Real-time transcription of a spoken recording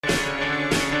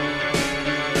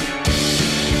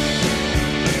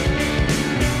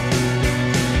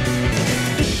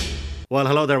Well,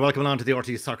 hello there. Welcome along to the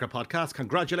RT Soccer Podcast.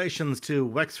 Congratulations to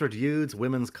Wexford Youths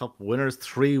Women's Cup winners,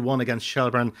 3-1 against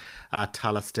Shelbourne at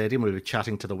Tallaght Stadium. We'll be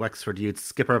chatting to the Wexford Youths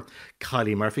skipper,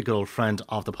 Kylie Murphy, good old friend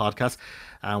of the podcast.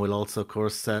 And we'll also, of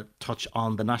course, touch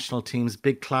on the national team's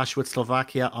big clash with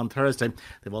Slovakia on Thursday.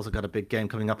 They've also got a big game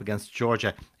coming up against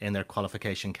Georgia in their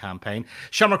qualification campaign.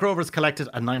 Shamrock Rovers collected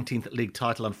a 19th league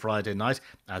title on Friday night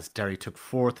as Derry took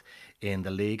fourth in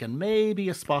the league and maybe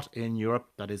a spot in Europe.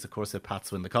 That is, of course, if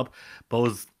Pats win the cup.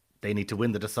 Bohs, they need to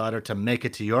win the decider to make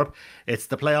it to Europe. It's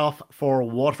the playoff for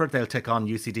Waterford. They'll take on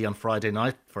UCD on Friday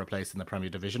night for a place in the Premier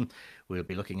Division. We'll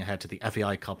be looking ahead to the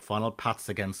FAI Cup final, Pats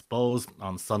against Bohs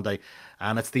on Sunday.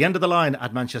 And it's the end of the line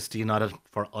at Manchester United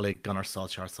for Ole Gunnar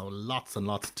Solskjaer. So lots and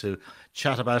lots to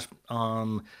chat about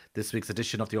on this week's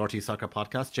edition of the RT Soccer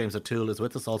Podcast. James O'Toole is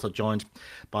with us, also joined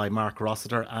by Mark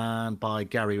Rossiter and by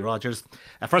Gary Rogers.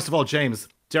 First of all, James,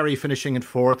 Derry finishing in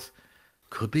fourth.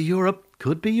 Could be Europe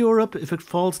if it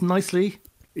falls nicely.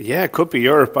 Yeah, it could be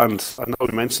Europe. And I know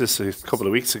we mentioned this a couple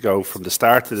of weeks ago from the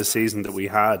start of the season that we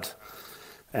had.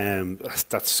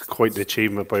 That's quite an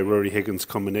achievement by Rory Higgins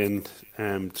coming in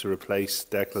to replace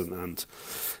Declan and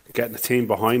getting a team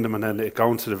behind him. And then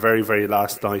going to the very, very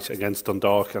last night against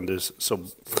Dundalk. And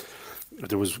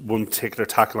there was one particular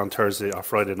tackle on Thursday or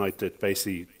Friday night that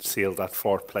basically sealed that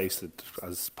fourth place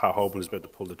as Pat Hoban was about to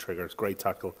pull the trigger. It's a great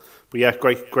tackle. But yeah,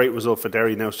 great result for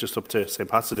Derry. Now it's just up to St.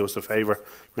 Pat's to do us a favour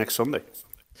next Sunday.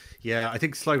 Yeah, I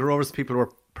think Sligo Rovers people were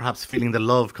perhaps feeling the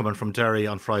love coming from Derry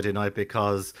on Friday night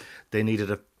because they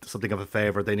needed something of a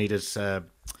favour. They needed Sligo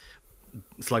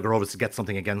Rovers to get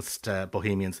something against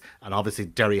Bohemians. And obviously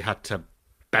Derry had to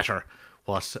better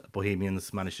what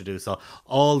Bohemians managed to do. So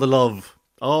all the love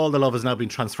has now been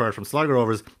transferred from Sligo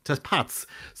Rovers to Pats.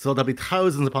 So there'll be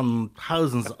thousands upon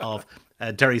thousands of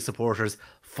Derry supporters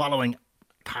following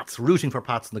Pats, rooting for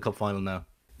Pats in the cup final now.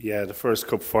 Yeah, the first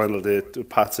cup final the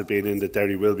Pats have been in that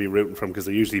Derry will be rooting from because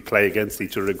they usually play against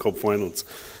each other in cup finals.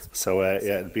 So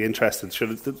yeah, it'll be interesting.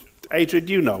 Adrian,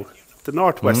 you know, the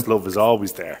Northwest love is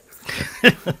always there.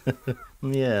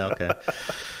 Yeah, okay.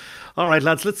 All right,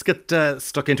 lads, let's get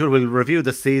stuck into it. We'll review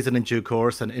the season in due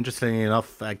course. And interestingly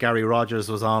enough, Gary Rogers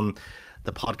was on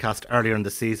the podcast earlier in the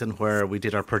season where we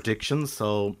did our predictions.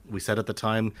 So we said at the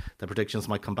time the predictions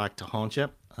might come back to haunt you.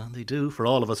 And they do for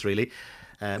all of us, really.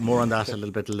 More on that a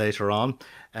little bit later on.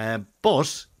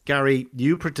 But, Gary,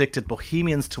 you predicted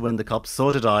Bohemians to win the cup.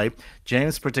 So did I.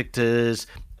 James predicted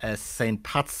St.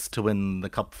 Pat's to win the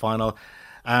cup final.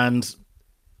 And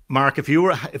Mark, if you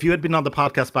had been on the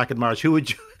podcast back in March, who would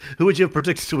you have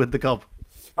predicted to win the cup?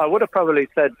 I would have probably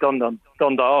said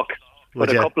Dundalk. But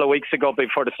a couple of weeks ago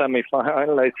before the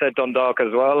semi-final, I said Dundalk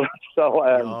as well. So,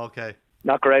 okay.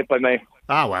 Not great by me.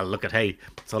 Well, look at, hey,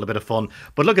 it's all a bit of fun.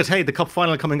 But look at, hey, the cup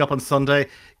final coming up on Sunday.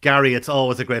 Gary, it's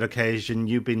always a great occasion.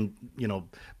 You've been,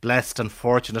 blessed and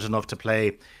fortunate enough to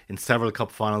play in several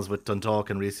cup finals with Dundalk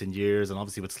in recent years and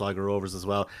obviously with Sligo Rovers as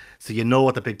well. So you know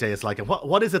what the big day is like. And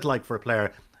what is it like for a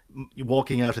player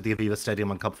walking out of the Aviva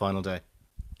Stadium on cup final day?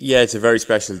 Yeah, it's a very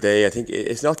special day. I think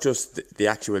it's not just the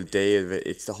actual day of it,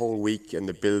 it's the whole week and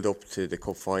the build up to the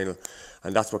cup final.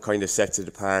 And that's what kind of sets it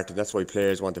apart, and that's why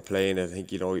players want to play in it. I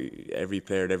think, every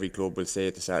player at every club will say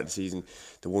at the start of the season,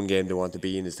 the one game they want to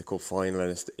be in is the cup final, and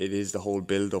it is the whole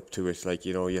build up to it. Like,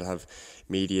 you'll have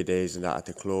media days and that at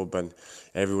the club, and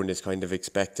everyone is kind of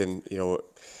expecting,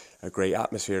 a great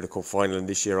atmosphere at the cup final. And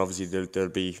this year, obviously, there'll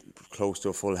be close to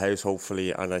a full house, hopefully.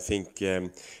 And I think,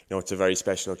 it's a very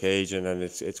special occasion, and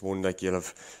it's one like you'll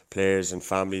have players and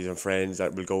families and friends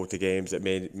that will go to games that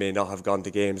may not have gone to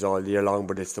games all year long,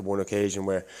 but it's the one occasion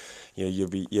where you'll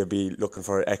be looking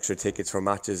for extra tickets for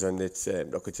matches, and it's a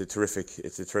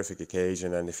terrific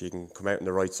occasion. And if you can come out on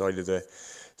the right side of the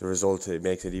result, it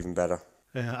makes it even better.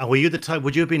 And were you the type?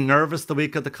 Would you have been nervous the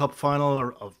week of the cup final,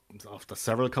 or of the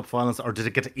several cup finals, or did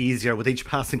it get easier with each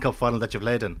passing cup final that you've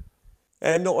played in?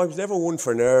 No, I was never one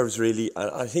for nerves, really.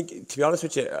 And I think, to be honest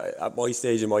with you, at my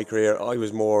stage in my career, I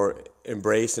was more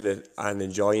embracing it and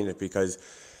enjoying it because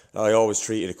I always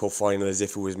treated a cup final as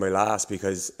if it was my last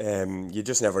because you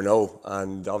just never know.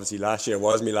 And obviously last year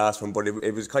was my last one, but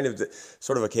it was kind of the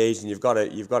sort of occasion you've got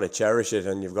to cherish it,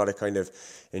 and you've got to kind of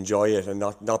enjoy it and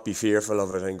not be fearful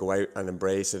of it, and go out and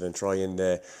embrace it and try and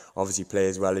obviously play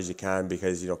as well as you can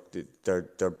because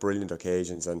they're brilliant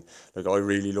occasions. And like, I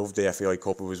really loved the FAI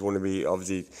Cup. It was one of me,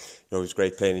 obviously, it was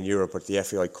great playing in Europe, but the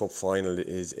FAI Cup final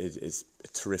is a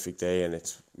terrific day, and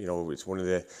it's one of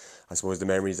the, I suppose, the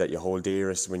memories that you hold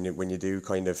dearest when you do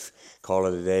kind of call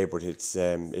it a day. But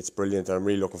it's brilliant, and I'm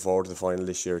really looking forward to the final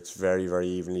this year. It's very, very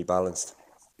evenly balanced.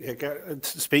 Yeah,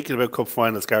 speaking about cup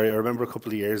finals, Gary, I remember a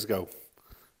couple of years ago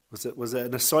Was it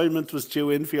an assignment was due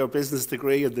in for your business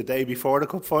degree on the day before the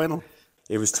cup final?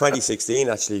 It was 2016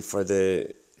 actually.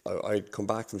 I'd come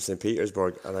back from St.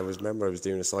 Petersburg, and I was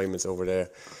doing assignments over there.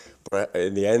 But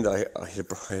in the end, I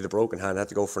had a broken hand. I had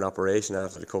to go for an operation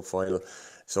after the cup final,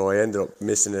 so I ended up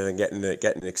missing it and getting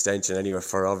an extension anyway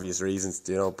for obvious reasons,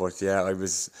 you know. But yeah, I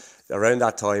was around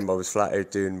that time. I was flat out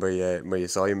doing my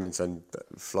assignments and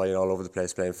flying all over the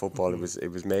place playing football. It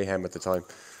was mayhem at the time.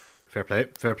 Fair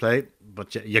play.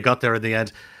 But you got there in the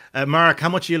end. Mark, how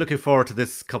much are you looking forward to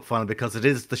this cup final? Because it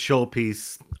is the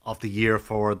showpiece of the year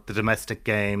for the domestic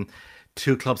game.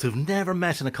 Two clubs who've never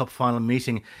met in a cup final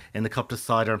meeting in the cup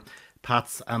decider,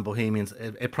 Pats and Bohemians.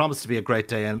 It promised to be a great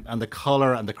day, and the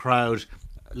colour and the crowd,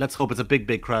 let's hope it's a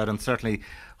big crowd, and certainly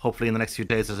hopefully in the next few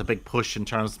days there's a big push in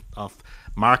terms of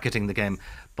marketing the game.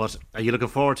 But are you looking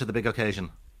forward to the big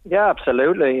occasion? Yeah,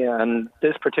 absolutely. And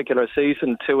this particular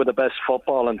season, two of the best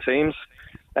footballing teams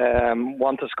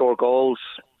want to score goals,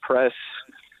 press,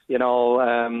 you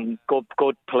know,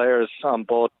 good players on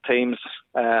both teams.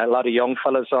 A lot of young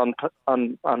fellas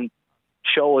on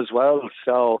show as well.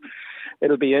 So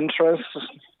it'll be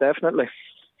interesting, definitely.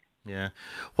 Yeah.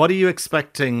 What are you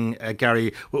expecting,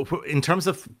 Gary, in terms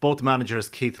of both managers,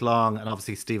 Keith Long and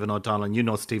obviously Stephen O'Donnell? And you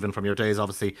know Stephen from your days,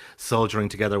 obviously soldiering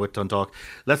together with Dundalk.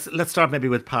 Let's start maybe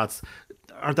with Pats.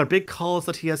 Are there big calls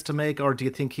that he has to make, or do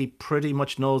you think he pretty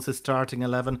much knows his starting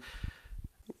 11?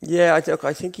 Yeah,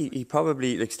 I think he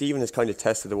probably, like Stephen has kind of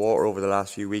tested the water over the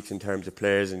last few weeks in terms of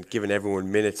players and given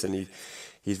everyone minutes, and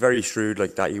he's very shrewd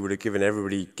like that. He would have given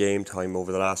everybody game time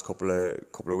over the last couple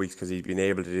of weeks because he's been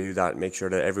able to do that and make sure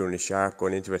that everyone is sharp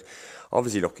going into it.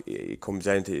 Obviously, look, it comes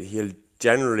down to he'll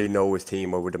generally know his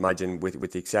team, I would imagine,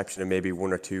 with the exception of maybe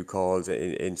one or two calls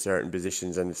in certain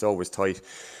positions, and it's always tight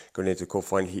going into the cup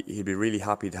final. He'd be really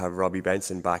happy to have Robbie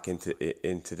Benson back into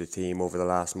the team over the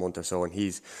last month or so, and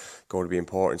he's going to be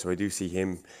important. So I do see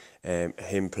him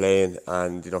playing,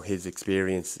 and you know his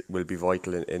experience will be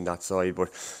vital in that side. But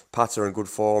Pats are in good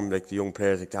form. Like the young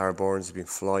players, like Darragh Burns has been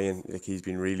flying. Like he's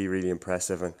been really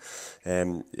impressive,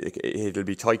 and it'll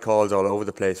be tight calls all over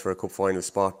the place for a cup final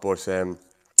spot. But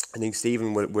I think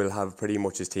Stephen will have pretty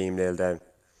much his team nailed down.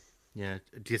 Yeah.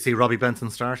 Do you see Robbie Benson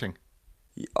starting?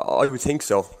 I would think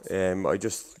so. I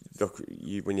just look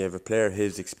when you have a player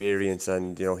his experience,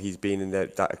 and you know he's been in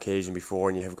that occasion before,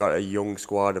 and you have got a young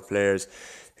squad of players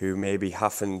who maybe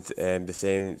haven't the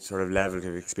same sort of level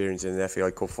of experience in an FAI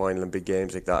Cup final and big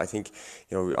games like that. I think,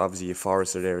 you know, obviously you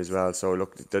Forrester there as well. So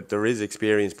look, there is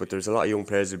experience, but there's a lot of young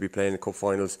players who'll be playing the cup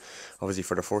finals, obviously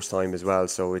for the first time as well.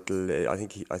 So I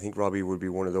think Robbie would be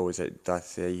one of those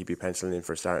that he'd be penciling in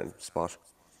for a starting spot.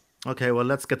 Okay, well,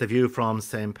 let's get the view from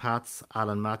St. Pat's.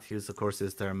 Alan Matthews, of course,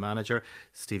 is their manager.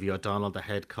 Stevie O'Donnell, the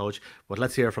head coach. But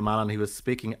let's hear from Alan. He was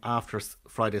speaking after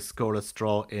Friday's scoreless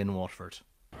draw in Waterford.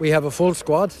 We have a full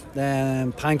squad,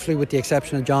 thankfully, with the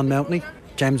exception of John Mountney.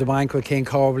 James Abankwa, King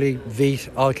Corbally, Veet,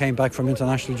 all came back from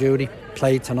international duty,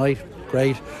 played tonight,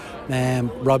 great.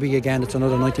 Robbie, again, it's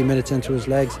another 90 minutes into his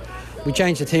legs. We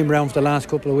changed the team around for the last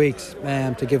couple of weeks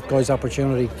to give guys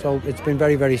opportunity. So it's been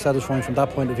very, very satisfying from that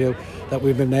point of view that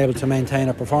we've been able to maintain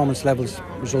our performance levels.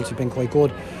 Results have been quite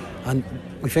good. And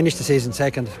we finished the season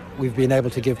second. We've been able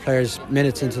to give players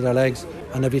minutes into their legs,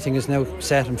 and everything is now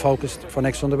set and focused for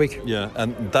next Sunday week. Yeah,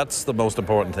 and that's the most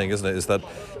important thing, isn't it? Is that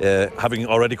having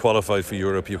already qualified for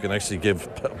Europe, you can actually give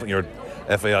your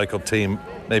FAI Cup team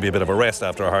maybe a bit of a rest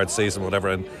after a hard season, whatever,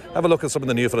 and have a look at some of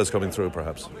the new fellas coming through,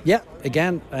 perhaps. Yeah,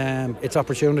 again, it's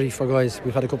opportunity for guys.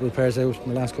 We've had a couple of players out in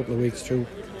the last couple of weeks through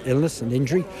illness and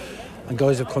injury, and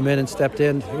guys have come in and stepped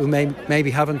in who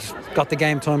maybe haven't got the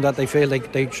game time that they feel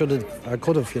like they should have or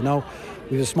could have, you know.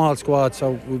 We have a small squad,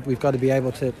 so we've got to be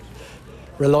able to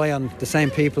rely on the same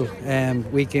people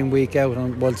week in, week out,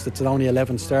 and whilst it's only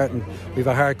 11 starting, we've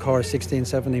a hardcore 16,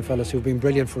 17 fellas who've been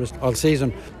brilliant for us all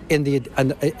season,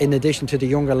 in addition to the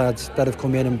younger lads that have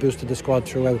come in and boosted the squad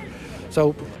throughout.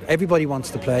 So everybody wants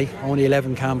to play, only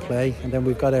 11 can play, and then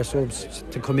we've got our subs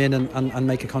to come in and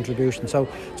make a contribution. So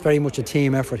it's very much a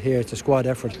team effort here, it's a squad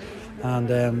effort, and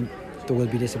there will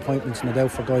be disappointments, no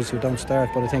doubt, for guys who don't start,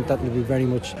 but I think that will be very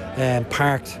much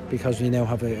parked because we now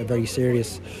have a very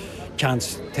serious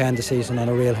chance to end the season on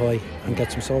a real high and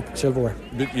get some silverware.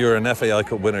 You're an FAI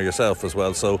Cup winner yourself as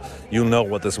well, so you know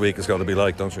what this week is going to be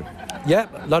like, don't you? Yeah,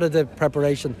 a lot of the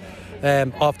preparation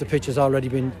off the pitch has already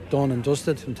been done and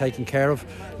dusted and taken care of.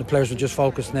 The players will just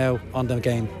focus now on the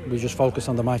game. We just focus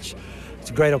on the match. It's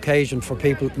a great occasion for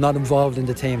people not involved in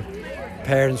the team.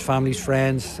 Parents, families,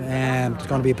 friends. There's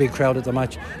going to be a big crowd at the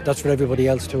match. That's for everybody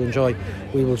else to enjoy.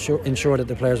 We will ensure that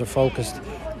the players are focused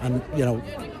and, you know,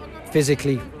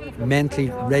 physically mentally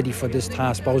ready for this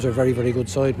task. Bows are a very, very good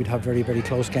side. We'd have very, very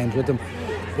close games with them.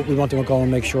 But we want to go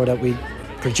and make sure that we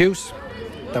produce,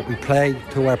 that we play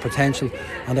to our potential,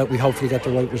 and that we hopefully get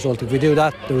the right result. If we do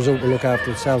that, the result will look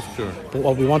after itself. Sure. But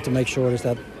what we want to make sure is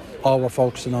that all we're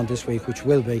focusing on this week, which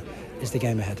will be, is the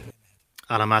game ahead.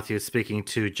 Alan Matthews speaking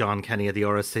to John Kenny at the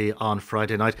RSC on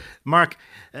Friday night. Mark,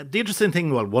 the interesting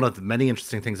thing, well, one of the many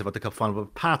interesting things about the Cup final,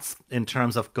 but Pats, in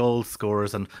terms of goal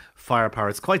scorers and firepower,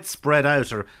 it's quite spread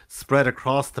out, or spread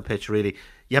across the pitch, really.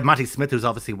 You have Matty Smith, who's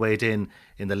obviously weighed in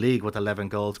the league with 11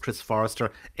 goals. Chris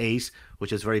Forrester, 8,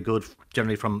 which is very good,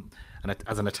 generally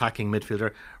as an attacking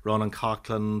midfielder. Ronan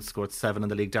Coughlin scored 7 in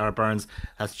the league. Darragh Burns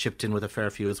has chipped in with a fair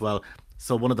few as well.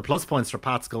 So one of the plus points for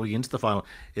Pats going into the final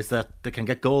is that they can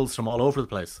get goals from all over the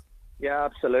place. Yeah,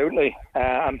 absolutely.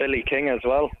 And Billy King as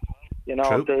well. You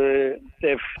know,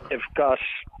 they've got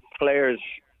players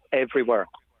everywhere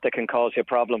that can cause you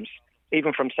problems,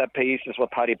 even from set pieces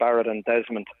with Paddy Barrett and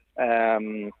Desmond.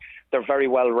 They're very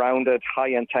well rounded, high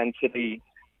intensity,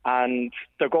 and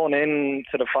they're going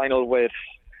into the final with,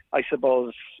 I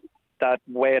suppose, that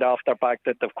weight off their back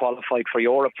that they've qualified for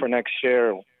Europe for next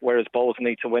year, whereas Bows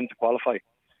need to win to qualify.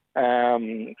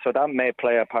 So that may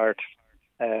play a part.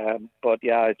 But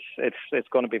yeah, it's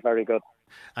going to be very good.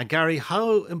 And Gary,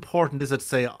 how important is it,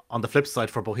 say, on the flip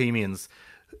side for Bohemians?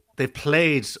 They've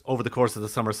played over the course of the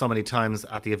summer so many times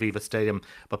at the Aviva Stadium,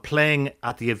 but playing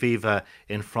at the Aviva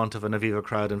in front of an Aviva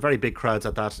crowd, and very big crowds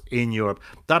at that in Europe,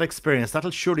 that experience, that'll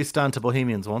surely stand to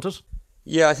Bohemians, won't it?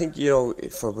 Yeah, I think,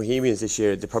 for Bohemians this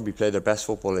year, they probably played their best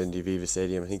football in the Aviva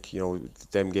Stadium. I think,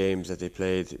 them games that they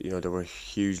played, they were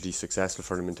hugely successful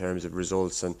for them in terms of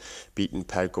results, and beating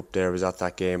Pelk up there was at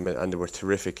that game, and they were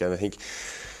terrific. And I think,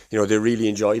 they really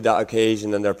enjoyed that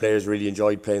occasion, and their players really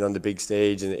enjoyed playing on the big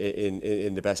stage and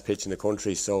in the best pitch in the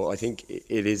country. So I think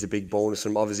it is a big bonus for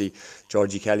them. Obviously,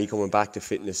 Georgie Kelly coming back to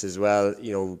fitness as well,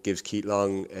 gives Keith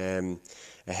Long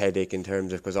a headache in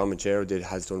terms of, because Armanchero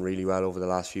has done really well over the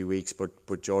last few weeks,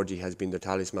 but Georgie has been their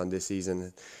talisman this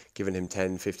season, giving him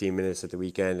 10-15 minutes at the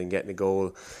weekend and getting a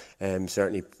goal.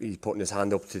 Certainly he's putting his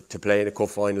hand up to play in a cup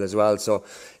final as well. So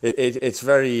it's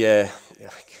very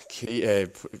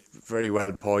very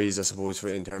well poised, I suppose,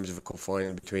 in terms of a cup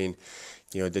final between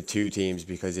the two teams,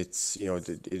 because it's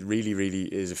it really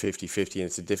is a 50-50, and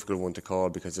it's a difficult one to call,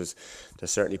 because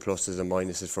there's certainly pluses and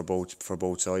minuses for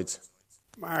both sides.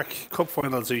 Mark, cup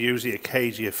finals are usually a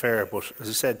cagey affair, but as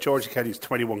I said, Georgie Kelly's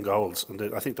 21 goals, and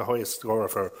I think the highest scorer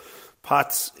for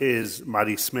Pats is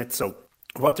Matty Smith. So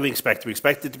what do we expect? Do we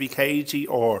expect it to be cagey,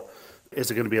 or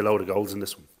is it going to be a load of goals in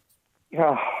this one?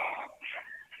 Yeah,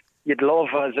 you'd love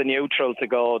as a neutral to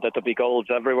go that there'll be goals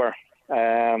everywhere.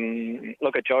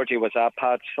 Look, at Georgie was at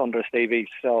Pats under Stevie,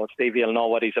 so Stevie will know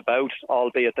what he's about,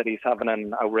 albeit that he's having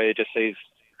an outrageous season.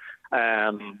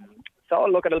 So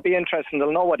look, it'll be interesting.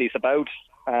 They'll know what he's about.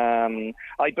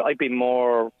 I'd be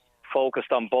more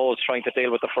focused on Bows trying to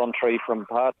deal with the front three from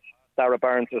Pat. Darragh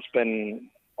Burns has been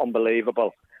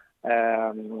unbelievable.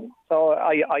 So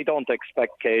I don't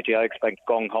expect cagey. I expect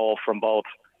gung-ho from both.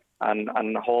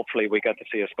 And hopefully we get to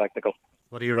see a spectacle.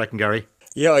 What do you reckon, Gary?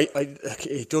 Yeah,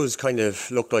 it does kind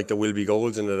of look like there will be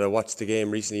goals in it. I watched the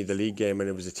game recently, the league game, and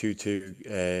it was a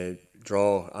 2-2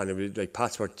 draw, and it was like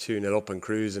Pats were 2-0 up and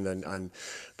cruising, and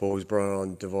Bows brought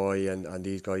on Devoy and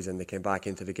these guys, and they came back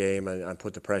into the game and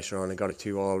put the pressure on and got a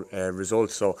 2-2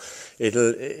 result. So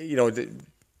it'll,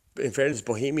 in fairness,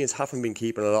 Bohemians haven't been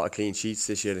keeping a lot of clean sheets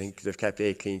this year. I think they've kept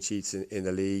 8 clean sheets in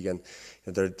the league, and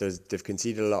they've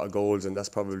conceded a lot of goals, and that's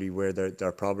probably where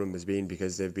their problem has been,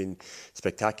 because they've been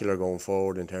spectacular going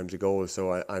forward in terms of goals.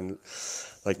 So, and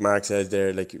like Mark said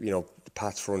there,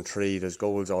 Pat's front three, there's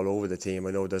goals all over the team.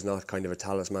 I know there's not kind of a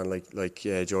talisman like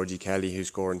Georgie Kelly, who's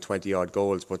scoring 20 odd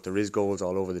goals, but there is goals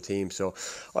all over the team. So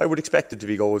I would expect it to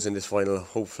be goals in this final.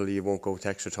 Hopefully it won't go to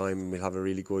extra time, and we'll have a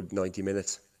really good 90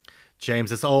 minutes.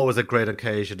 James, it's always a great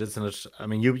occasion, isn't it? I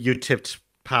mean, you tipped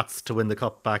Pats to win the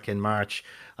cup back in March.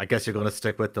 I guess you're going to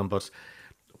stick with them, but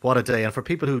what a day. And for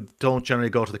people who don't generally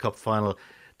go to the cup final,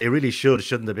 they really should,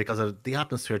 shouldn't they? Because of the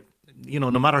atmosphere, no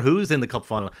matter who's in the cup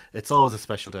final, it's always a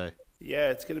special day.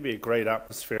 Yeah, it's going to be a great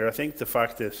atmosphere. I think the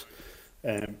fact that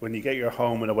when you get your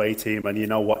home and away team and you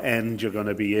know what end you're going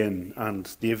to be in, and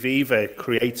the Aviva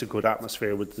creates a good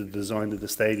atmosphere with the design of the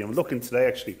stadium. Looking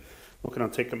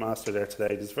on Ticketmaster there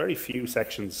today, there's very few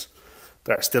sections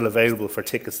that are still available for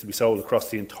tickets to be sold across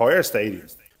the entire stadium.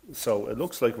 So it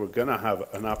looks like we're going to have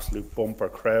an absolute bumper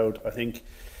crowd. I think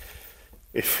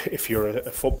if you're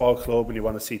a football club and you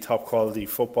want to see top quality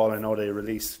football, I know they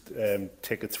released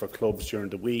tickets for clubs during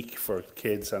the week for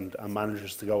kids and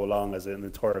managers to go along as an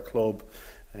entire club.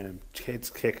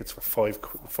 Kids tickets for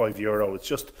 €5.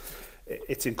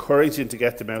 it's encouraging to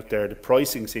get them out there. The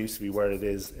pricing seems to be where it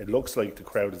is. It looks like the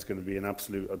crowd is going to be an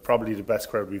absolute, probably the best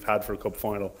crowd we've had for a cup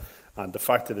final. And the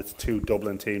fact that it's two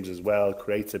Dublin teams as well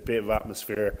creates a bit of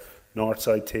atmosphere. North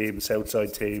side team, south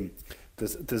side team.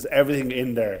 There's everything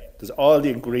in there. There's all the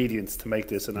ingredients to make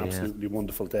this an absolutely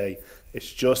wonderful day.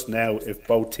 It's just now if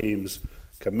both teams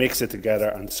can mix it together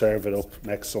and serve it up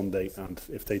next Sunday. And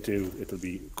if they do, it'll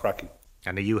be cracking.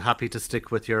 And are you happy to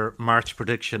stick with your March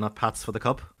prediction of Pats for the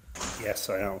Cup? Yes,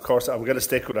 I am. Of course, I'm going to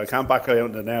stick with it. I can't back out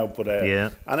on it now, but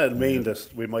and it'll mean that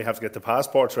we might have to get the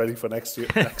passports ready for next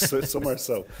summer.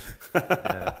 So,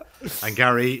 And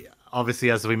Gary, obviously,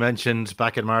 as we mentioned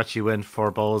back in March, you went for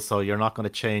Bowes, so you're not going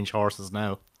to change horses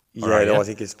now. I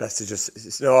think it's best to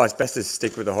it's best to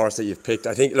stick with the horse that you've picked.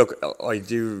 I think, look, I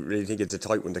do really think it's a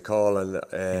tight one to call,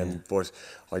 and but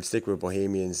I'd stick with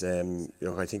Bohemians.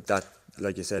 I think that,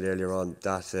 like you said earlier on,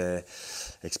 that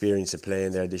experience of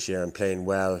playing there this year and playing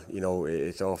well,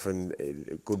 it's often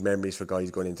good memories for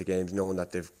guys going into games, knowing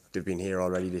that they've been here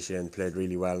already this year and played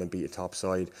really well and beat a top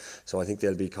side. So I think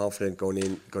they'll be confident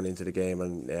going into the game,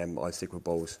 and I'll stick with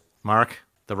Bowes. Mark,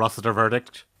 the Rossiter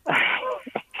verdict?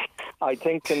 I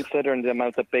think, considering the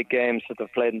amount of big games that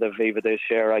they've played in the Viva this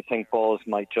year, I think Bowes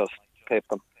might just pip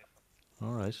them.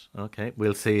 All right, okay.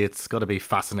 We'll see. It's going to be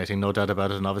fascinating, no doubt about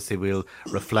it. And obviously we'll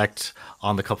reflect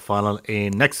on the Cup final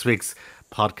in next week's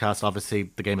podcast.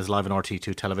 Obviously, the game is live on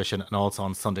RTE2 television and also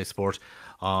on Sunday Sport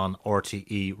on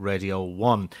RTE Radio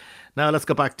 1. Now let's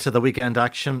go back to the weekend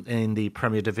action in the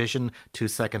Premier Division. 2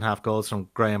 second half goals from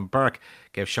Graham Burke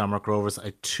gave Shamrock Rovers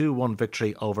a 2-1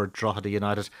 victory over Drogheda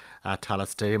United at Tallaght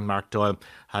Stadium. Mark Doyle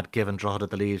had given Drogheda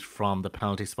the lead from the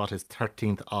penalty spot, his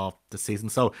 13th of the season.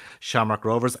 So Shamrock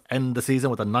Rovers end the season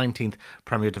with a 19th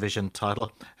Premier Division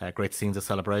title. Great scenes of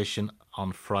celebration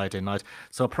on Friday night.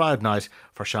 So a proud night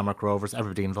for Shamrock Rovers,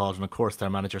 everybody involved, and of course their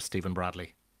manager Stephen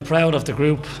Bradley. Proud of the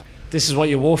group. This is what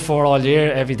you work for all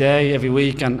year, every day, every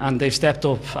week, and they've stepped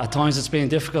up. At times it's been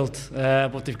difficult,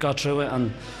 but they've got through it,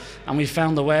 and we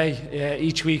found a way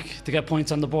each week to get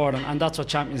points on the board, and that's what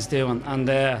champions do, and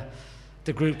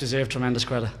the group deserve tremendous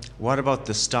credit. What about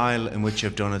the style in which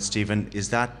you've done it, Stephen? Is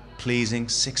that pleasing?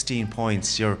 16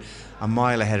 points, you're a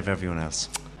mile ahead of everyone else.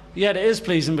 Yeah, it is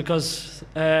pleasing because,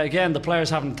 again, the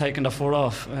players haven't taken the foot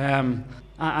off.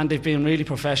 And they've been really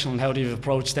professional in how they've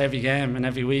approached every game and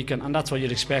every week, and that's what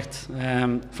you'd expect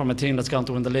from a team that's gone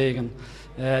to win the league. And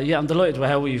I'm delighted with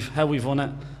how we've won it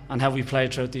and how we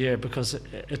played throughout the year, because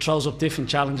it throws up different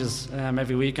challenges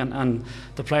every week, and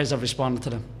the players have responded to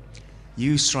them.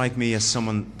 You strike me as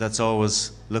someone that's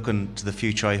always looking to the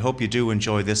future. I hope you do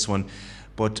enjoy this one.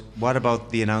 But what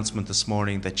about the announcement this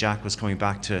morning that Jack was coming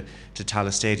back to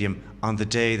Tallaght Stadium on the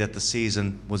day that the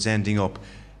season was ending up?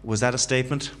 Was that a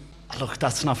statement? Look,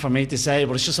 that's not for me to say,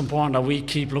 but it's just important that we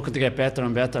keep looking to get better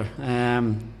and better.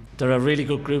 They're a really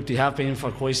good group. They have been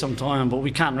for quite some time, but we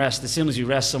can't rest. As soon as you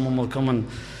rest, someone will come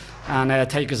and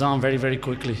take us on very, very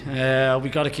quickly.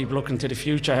 We've got to keep looking to the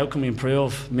future. How can we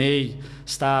improve? Me,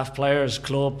 staff, players,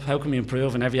 club, how can we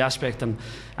improve in every aspect?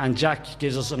 And Jack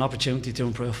gives us an opportunity to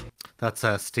improve. That's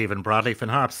Stephen Bradley. Finn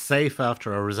Harps safe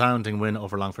after a resounding win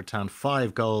over Longford Town,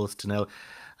 5-0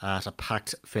 at a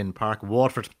packed Finn Park.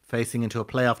 Waterford facing into a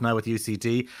playoff now with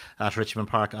UCD at Richmond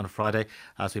Park on Friday.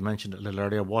 As we mentioned a little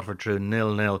earlier, Waterford drew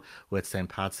 0-0 with St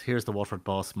Pat's. Here's the Waterford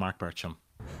boss, Mark Bircham.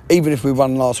 Even if we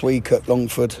won last week at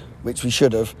Longford, which we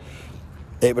should have,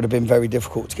 it would have been very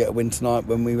difficult to get a win tonight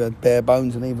when we were bare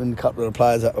bones, and even a couple of the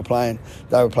players that were playing,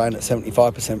 they were playing at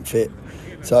 75% fit.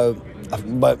 So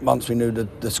once we knew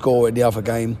the score in the other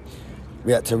game,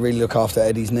 we had to really look after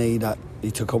Eddie's knee, that he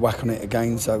took a whack on it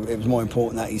again, so it was more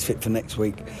important that he's fit for next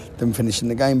week than finishing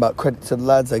the game. But credit to the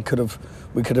lads, we could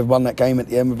have won that game at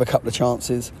the end with a couple of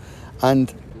chances,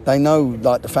 and they know,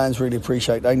 like the fans really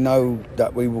appreciate, they know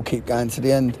that we will keep going to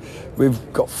the end.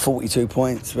 We've got 42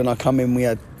 points. When I come in, we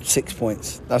had 6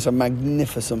 points. That's a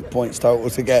magnificent points total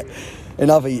to get. In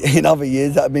other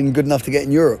years, that had been good enough to get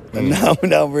in Europe, and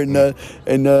now we're in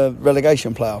the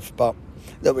relegation playoff. But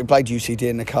look, we played UCD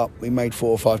in the cup. We made 4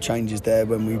 or 5 changes there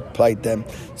when we played them,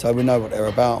 so we know what they're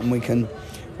about, and we can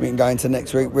go into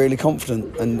next week really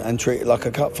confident and treat it like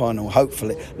a cup final,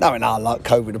 hopefully. Knowing our luck,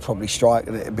 COVID will probably strike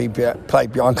and it'll be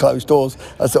played behind closed doors.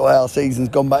 That's the way our season's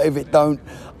gone. But if it don't,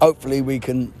 hopefully we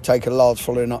can take a large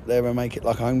following up there and make it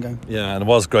like a home game. Yeah, and it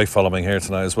was great following here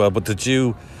tonight as well. But did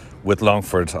you, with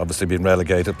Longford obviously being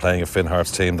relegated, playing a Finn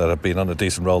Harps team that have been on a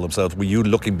decent roll themselves, were you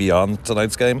looking beyond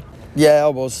tonight's game? Yeah, I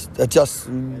was. Just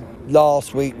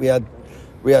last week we had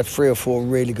we had 3 or 4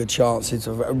 really good chances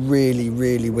of a really,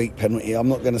 really weak penalty. I'm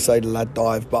not going to say the lad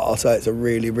dived, but I'll say it's a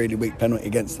really, really weak penalty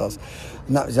against us.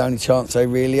 And that was the only chance they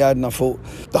really had. And I thought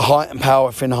the height and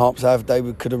power Finn Harps have, they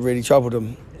could have really troubled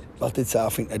them. I did say I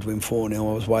think they'd win 4-0.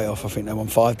 I was way off. I think they won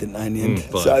 5, didn't they, in the end?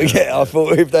 So yeah, I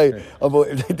thought if they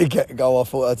did get a goal, I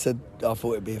thought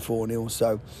it'd be a 4-0.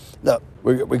 So look,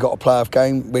 we got a playoff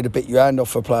game. We'd have bit your hand off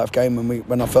for a playoff game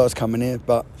when I first come in here.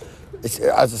 But it's,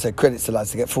 as I said, credit to the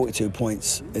lads to get 42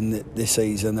 points in this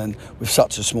season, and with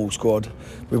such a small squad,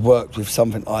 we've worked with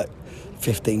something like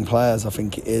 15 players, I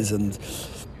think it is, and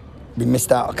we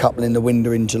missed out a couple in the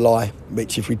window in July,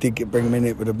 which if we did bring them in,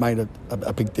 it would have made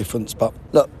a big difference. But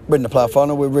look, we're in the playoff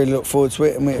final. We really look forward to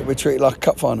it, and we treat it like a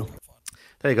cup final.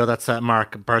 There you go. That's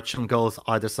Mark Bircham. Goals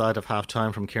either side of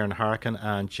half-time from Kieran Harkin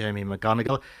and Jamie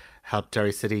McGonigal helped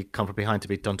Derry City come from behind to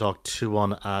beat Dundalk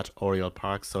 2-1 at Oriel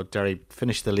Park. So Derry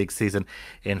finished the league season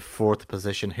in 4th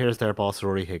position. Here's their boss,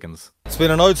 Rory Higgins. It's been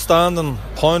an outstanding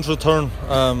point return,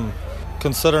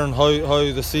 considering how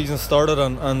the season started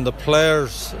and the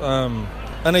players.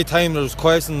 Any time there's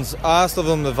questions asked of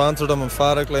them, they've answered them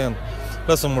emphatically. And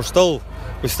listen, we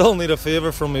still need a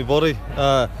favour from my buddy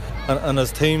and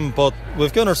his team, but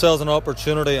we've given ourselves an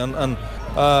opportunity, and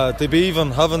to be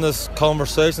even having this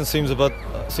conversation seems a bit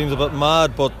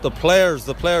mad. But the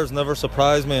players never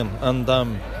surprise me, and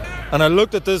I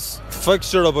looked at this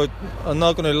fixture I'm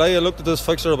not going to lie, I looked at this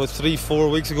fixture about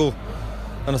 3-4 weeks ago,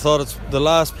 and I thought it's the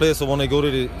last place I want to go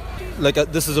to.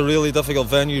 This is a really difficult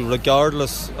venue,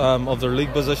 regardless of their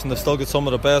league position. They still get some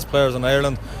of the best players in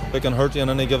Ireland who can hurt you in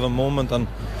any given moment. And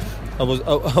I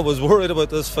was worried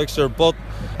about this fixture, but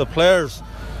the players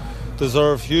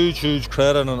deserve huge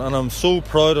credit, and I'm so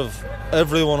proud of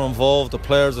everyone involved, the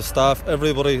players, the staff,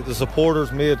 everybody. The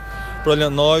supporters made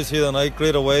brilliant noise here tonight,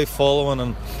 great away following,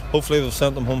 and hopefully we've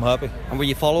sent them home happy. And were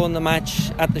you following the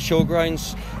match at the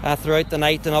showgrounds throughout the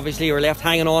night, and obviously you were left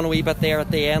hanging on a wee bit there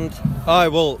at the end?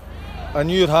 Well, I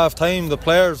knew at half time, the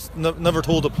players never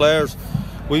told the players,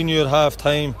 we knew at half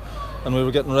time, and we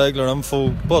were getting regular info.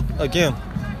 But again,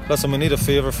 listen, we need a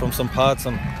favour from St Pat's,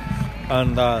 and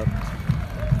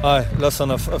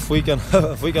listen, if we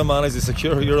can manage to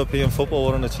secure European football,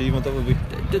 what an achievement that would be.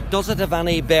 Does it have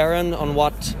any bearing on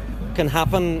what can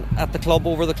happen at the club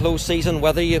over the close season,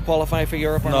 whether you qualify for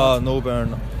Europe or not? No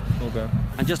bearing.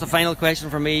 And just a final question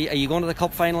for me: are you going to the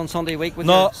cup final on Sunday week with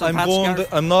No, your St Pat's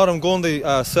scarf? I'm not. I'm going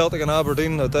to Celtic and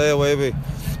Aberdeen, a day away with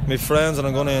my friends, and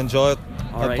I'm going to enjoy it.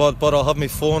 Right. But I'll have my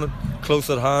phone close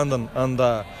at hand, and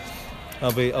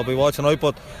I'll be watching out.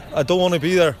 But I don't want to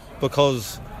be there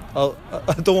because I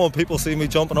don't want people see me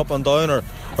jumping up and down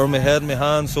or my head in my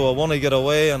hands. So I want to get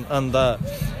away and I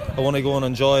want to go and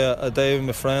enjoy a day with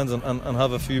my friends and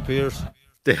have a few beers.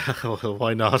 Yeah, well,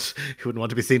 why not? You wouldn't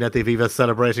want to be seen at the Aviva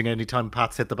celebrating any time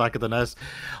Pats hit the back of the net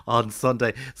on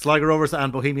Sunday. Sligo Rovers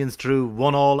and Bohemians drew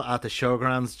 1-1 at the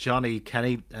Showgrounds. Johnny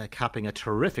Kenny capping a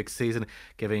terrific season,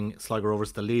 giving Sligo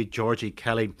Rovers the lead. Georgie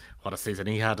Kelly, what a season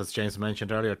he had, as James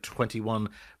mentioned earlier, 21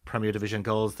 Premier Division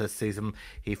goals this season.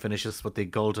 He finishes with the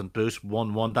Golden Boot,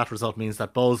 1-1. That result means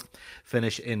that Bohs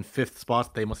finish in 5th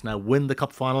spot. They must now win the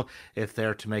cup final if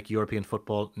they're to make European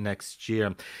football next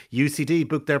year. UCD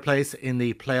booked their place in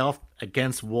the playoff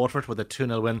against Waterford with a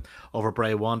 2-0 win over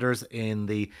Bray Wanderers in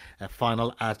the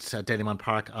final at Dalymount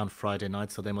Park on Friday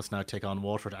night. So they must now take on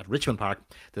Waterford at Richmond Park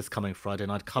this coming Friday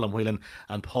night. Colin Whelan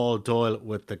and Paul Doyle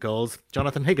with the goals.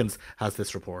 Jonathan Higgins has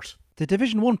this report. The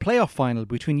Division 1 playoff final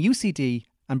between UCD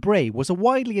and Bray was a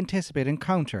widely anticipated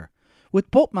encounter,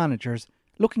 with both managers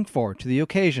looking forward to the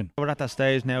occasion. We're at that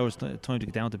stage now, it's time to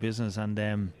get down to business, and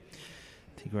I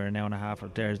think we're an hour and a half or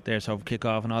there's over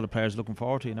kick-off, and all the players are looking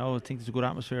forward to it. I think there's a good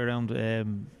atmosphere around,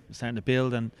 starting to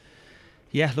build, and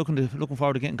yeah, looking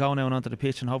forward to getting going now and onto the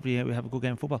pitch, and hopefully we have a good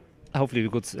game of football. Hopefully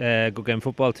a good game of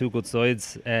football, two good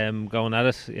sides going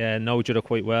at it, know each other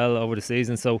quite well over the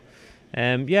season, so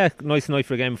nice night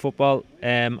for a game of football,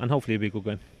 and hopefully it'll be a good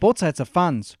game. Both sets of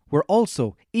fans were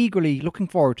also eagerly looking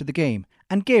forward to the game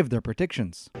and gave their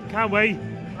predictions. Can't wait,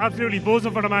 absolutely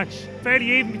buzzing for the match.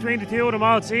 Fairly even between the two of them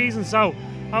all season, so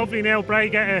hopefully now Bray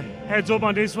get a heads up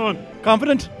on this one.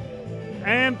 Confident?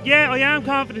 Yeah, I am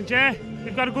confident, yeah.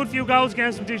 We've got a good few goals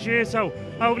against them this year, so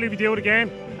hopefully we do it again.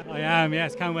 I am,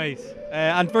 yes, can't wait.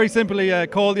 And very simply,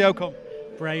 call the outcome.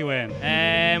 Bray win.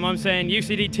 I'm saying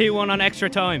UCD 2-1 on extra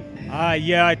time.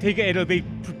 Yeah, I think it'll be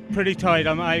pretty tight.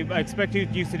 I expect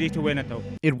UCD to win it though.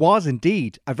 It was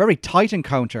indeed a very tight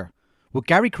encounter, with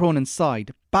Gary Cronin's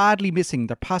side badly missing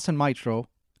their passing maestro,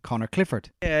 Conor Clifford.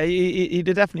 Yeah, he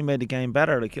definitely made the game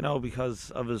better,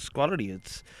 because of his quality.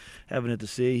 It's evident to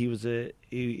see he was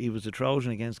a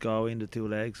Trojan against Galway in the two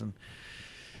legs, and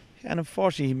And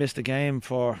unfortunately, he missed the game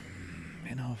for,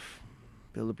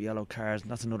 build up yellow cards,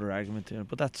 and that's another argument to it.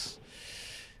 But that's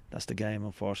the game,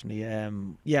 unfortunately.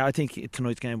 I think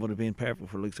tonight's game would have been perfect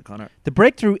for Luke O'Connor. The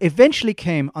breakthrough eventually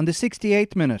came on the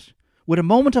 68th minute with a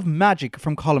moment of magic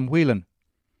from Colm Whelan.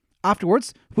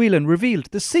 Afterwards, Whelan revealed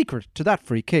the secret to that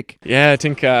free kick. Yeah, I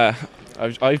think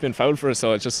I've been fouled for it,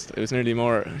 so it was nearly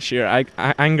more sheer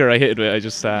anger I hit it with. I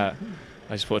just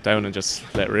put it down and just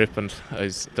let it rip, and I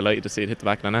was delighted to see it hit the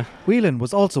back of the net. Whelan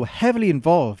was also heavily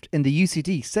involved in the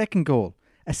UCD second goal,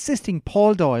 assisting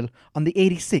Paul Doyle on the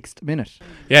 86th minute.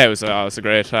 Yeah, it was a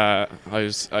great. I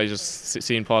just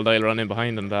seen Paul Doyle run in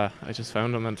behind, and I just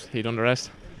found him, and he done the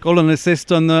rest. Goal and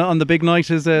assist on the big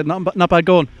night is not bad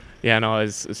going. Yeah, no,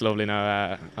 it's lovely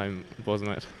now. I'm buzzing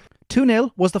it.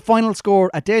 2-0 was the final score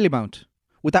at Dalymount,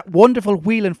 with that wonderful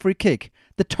Whelan free kick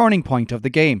the turning point of the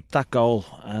game. That goal,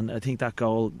 and I think that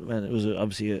goal, when it was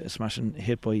obviously a smashing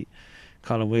hit by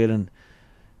Colm Whelan,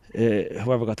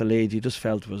 whoever got the lead, you just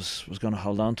felt was going to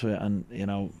hold on to it. And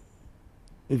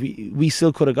we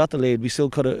still could have got the lead. We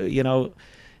still could have,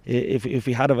 if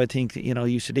we had have, I think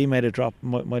UCD might have dropped.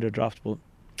 But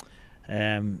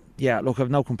look, I've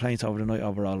no complaints over the night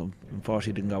overall.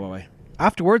 Unfortunately, it didn't go away.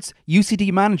 Afterwards,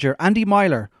 UCD manager Andy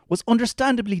Myler was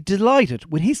understandably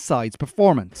delighted with his side's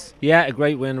performance. Yeah, a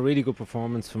great win, a really good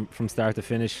performance from start to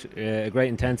finish. A great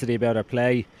intensity about our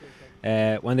play.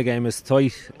 When the game was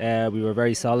tight, we were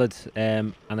very solid,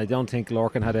 and I don't think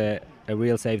Lorcan had a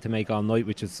real save to make all night,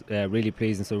 which is really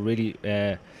pleasing. So really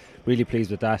pleased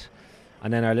with that.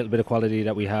 And then our little bit of quality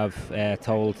that we have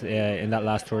told in that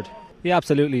last third. Yeah,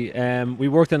 absolutely. We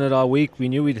worked on it all week. We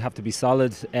knew we'd have to be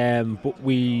solid, but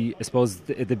I suppose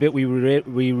the bit we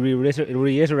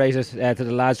reiterated to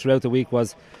the lads throughout the week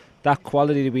was that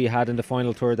quality that we had in the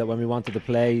final third, that when we wanted to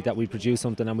play, that we produced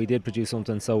something, and we did produce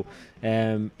something. So,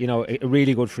 a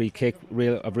really good free kick,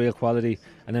 of real quality,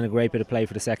 and then a great bit of play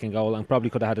for the second goal, and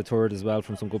probably could have had a third as well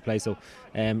from some good play. So,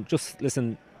 just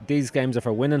listen, these games are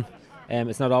for winning.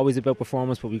 It's not always about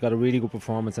performance, but we got a really good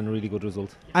performance and a really good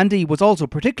result. Andy was also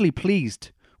particularly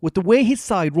pleased with the way his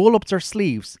side roll up their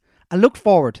sleeves and looked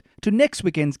forward to next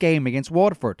weekend's game against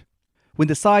Waterford. When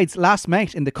the sides last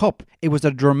met in the Cup, it was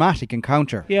a dramatic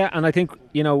encounter. Yeah, and I think,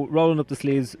 rolling up the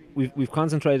sleeves, we've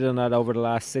concentrated on that over the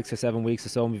last 6 or 7 weeks or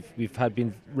so. We've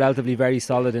been relatively very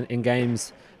solid in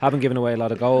games, haven't given away a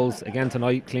lot of goals. Again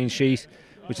tonight, clean sheet,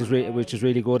 which is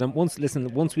really good. And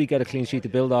once we get a clean sheet to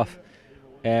build off,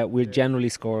 we'll generally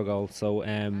score a goal. So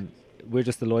we're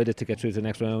just delighted to get through to the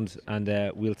next round, and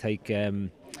we'll take the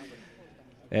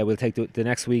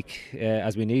next week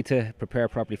as we need to prepare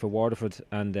properly for Waterford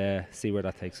and see where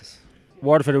that takes us.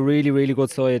 Waterford, a really, really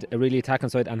good side, a really attacking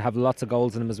side, and have lots of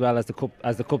goals in them as well. It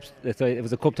was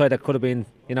a cup tie that could have been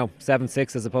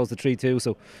 7-6 as opposed to 3-2.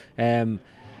 So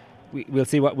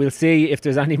we'll see if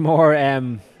there's any more.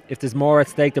 If there's more at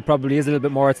stake, there probably is a little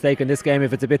bit more at stake in this game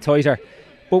if it's a bit tighter.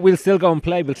 But we'll still go and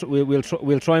play.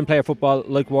 We'll try and play our football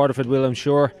like Waterford will, I'm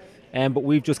sure. But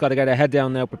we've just got to get our head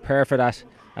down now, prepare for that,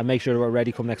 and make sure that we're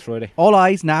ready come next Friday. All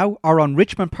eyes now are on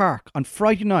Richmond Park on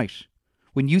Friday night,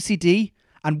 when UCD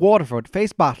and Waterford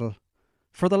face battle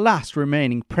for the last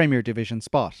remaining Premier Division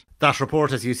spot. That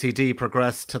report as UCD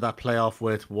progressed to that playoff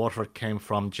with Waterford came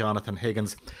from Jonathan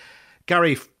Higgins.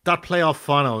 Gary, that playoff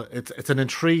final, it's an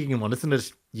intriguing one, isn't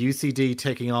it? UCD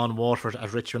taking on Waterford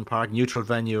at Richmond Park, neutral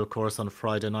venue, of course, on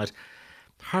Friday night.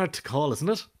 Hard to call, isn't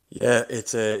it? Yeah,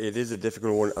 it is a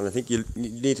difficult one, and I think you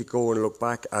need to go and look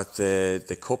back at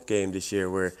the cup game this year,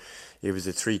 where it was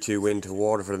a 3-2 win to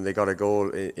Waterford, and they got a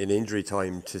goal in injury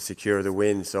time to secure the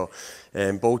win. So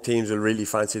both teams will really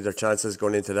fancy their chances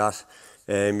going into that.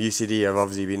 UCD have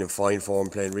obviously been in fine form,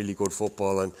 playing really good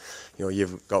football, and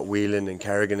you've got Whelan and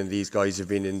Kerrigan, and these guys have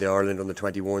been in the Ireland under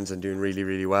 21s and doing really,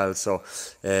 really well. So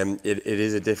it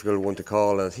is a difficult one to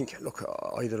call, and I think, look,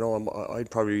 I don't know, I'd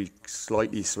probably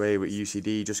slightly sway with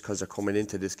UCD just because they're coming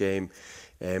into this game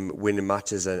winning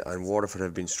matches, and Waterford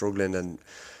have been struggling, and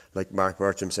like Mark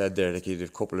Bertram said there, like he had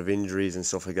a couple of injuries and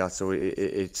stuff like that. So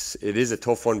it is a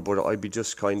tough one, but I'd be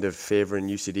just kind of favouring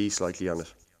UCD slightly on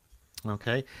it.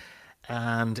 Okay.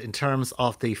 And in terms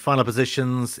of the final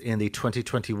positions in the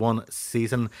 2021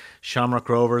 season, Shamrock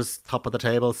Rovers top of the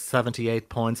table, 78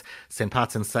 points. St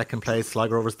Pat's in second place,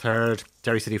 Sligo Rovers third,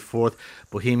 Derry City fourth,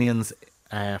 Bohemians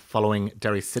following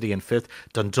Derry City in 5th.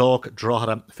 Dundalk,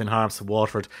 Drogheda, Finn Harps,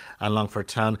 Waterford and Longford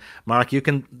Town. Mark, you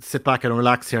can sit back and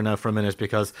relax here now for a minute,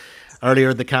 because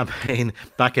earlier in the campaign,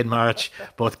 back in March,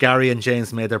 both Gary and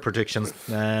James made their predictions.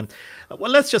 Well,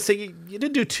 let's just say you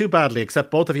didn't do too badly,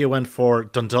 except both of you went for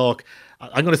Dundalk.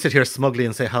 I'm going to sit here smugly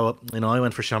and say how, I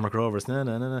went for Shamrock Rovers.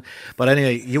 No. But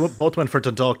anyway, you both went for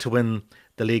Dundalk to win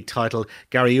the league title.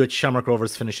 Gary, you had Shamrock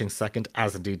Rovers finishing second,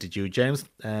 as indeed did you, James.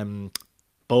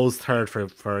 Bows third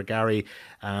for Gary,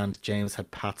 and James had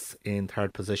Pats in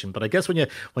third position. But I guess when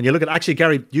you look at, actually,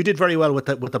 Gary, you did very well with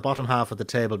the bottom half of the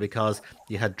table, because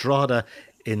you had Drogheda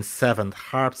in 7th,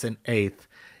 Harps in 8th.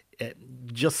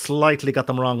 Just slightly got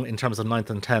them wrong in terms of 9th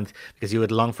and 10th, because you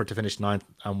had Longford to finish 9th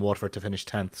and Waterford to finish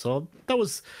 10th. So that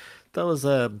was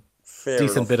a fair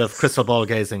decent enough. bit of crystal ball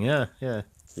gazing. Yeah. Yeah,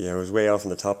 it was way off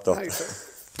on the top though. I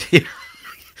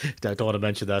don't want to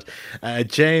mention that.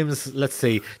 James, let's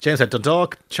see. James had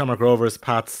Dundalk, Shamrock Rovers,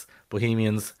 Pats,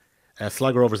 Bohemians,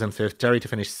 Sligo Rovers in 5th, Derry to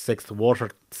finish 6th,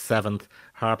 Waterford 7th,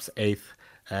 Harps 8th,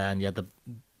 and you had the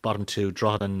bottom two,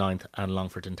 Drogheda in 9th and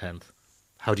Longford in 10th.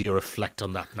 How do you reflect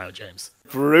on that now, James?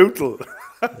 Brutal.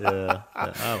 Yeah.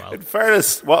 Oh, well. In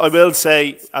fairness, what I will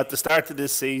say, at the start of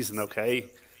this season, okay,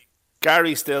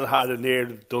 Gary still had a near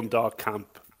Dundalk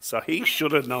camp, so he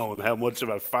should have known how much of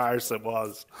a farce it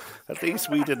was. At least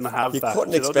we didn't have that. You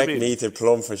couldn't know what expect I mean? me to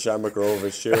plumb for Shamrock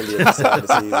Rovers, surely, at the start of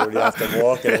the season, when you have to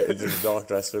walk out into the Dundalk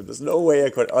dressing room. There's no way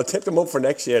I could. I'll tip them up for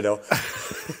next year, though.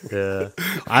 Yeah.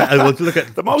 I will look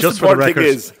at the most just important for the thing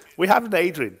record, is we have an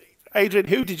Adrian. Adrian,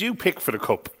 who did you pick for the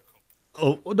cup?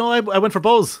 Oh no, I went for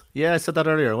Bowes. Yeah, I said that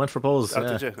earlier. I went for Bowes. Oh,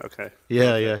 Yeah. did you? Okay.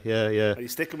 Yeah. Are you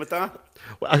sticking with that?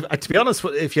 Well, to be honest,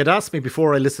 if you'd asked me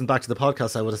before I listened back to the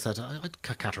podcast, I would have said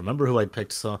I can't remember who I'd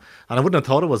picked. So, and I wouldn't have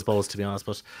thought it was Bowes, to be honest.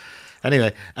 But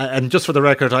anyway, and just for the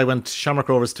record, I went Shamrock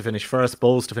Rovers to finish first,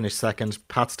 Bowes to finish second,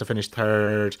 Pats to finish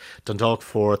third, Dundalk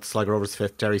 4th, Sligo Rovers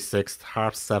 5th, Derry 6th,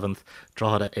 Harps 7th,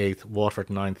 Drogheda 8th, Waterford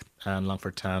 9th, and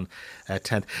Longford Town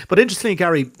 10th. But interestingly,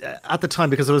 Gary, at the time,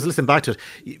 because I was listening back to it,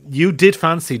 you did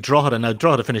fancy Drogheda. Now,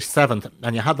 Drogheda finished 7th,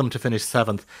 and you had them to finish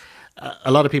 7th.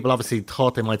 A lot of people obviously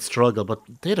thought they might struggle, but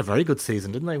they had a very good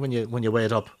season, didn't they, when you weigh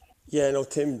it up? Yeah, no,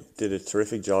 Tim did a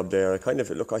terrific job there.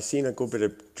 I seen a good bit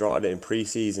of Drogheda in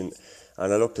pre-season,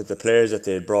 and I looked at the players that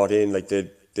they had brought in. Like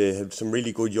they had some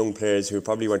really good young players who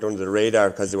probably went under the radar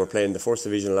because they were playing the first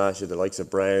division last year. The likes of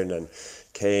Brown and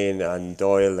Kane and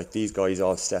Doyle, like these guys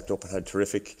all stepped up and had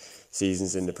terrific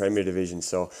seasons in the Premier Division.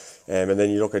 So, and then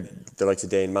you look at the likes of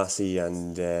Dane Massey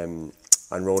and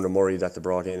Ronan Murray that they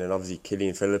brought in, and obviously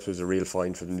Killian Phillips was a real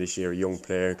find for them this year. A young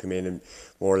player come in and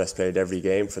more or less played every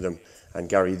game for them, and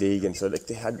Gary Deegan. So like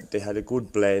they had a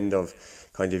good blend of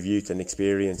kind of youth and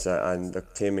experience, and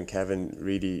Tim and Kevin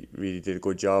really did a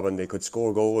good job, and they could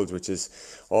score goals, which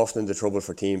is often the trouble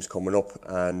for teams coming up.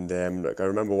 And I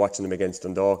remember watching them against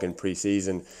Dundalk in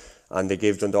pre-season, and they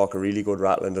gave Dundalk a really good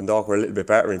rattle, and Dundalk were a little bit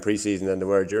better in pre-season than they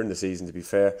were during the season, to be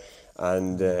fair.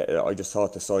 And I just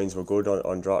thought the signs were good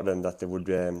on Drogheda, and that they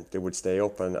would stay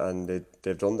up, and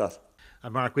they've done that.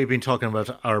 And Mark, we've been talking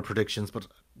about our predictions, but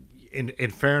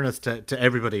in fairness to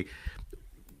everybody,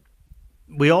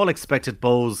 we all expected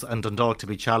Bowes and Dundalk to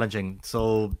be challenging,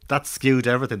 so that skewed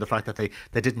everything, the fact that they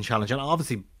didn't challenge. And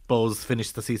obviously Bowes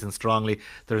finished the season strongly,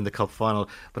 they're in the cup final,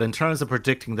 but in terms of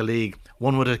predicting the league,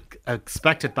 one would have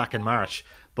expected back in March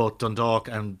both Dundalk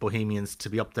and Bohemians to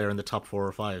be up there in the top 4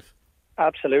 or 5.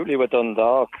 Absolutely, with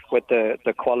Dundalk, with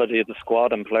the quality of the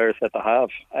squad and players that they have.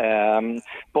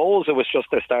 Bowes, it was just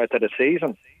their start of the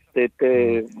season.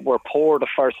 They were poor the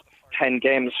first 10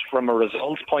 games from a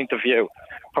results point of view.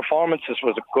 Performances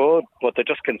was good, but they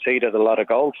just conceded a lot of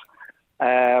goals.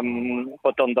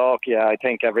 But Dundalk, yeah, I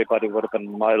think everybody would have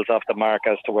been miles off the mark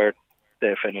as to where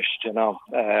they finished. It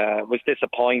was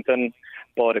disappointing,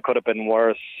 but it could have been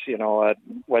worse.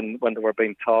 When they were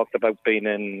being talked about being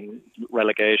in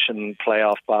relegation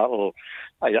playoff battle,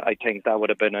 I think that would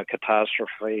have been a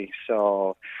catastrophe.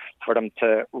 So for them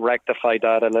to rectify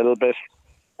that a little bit,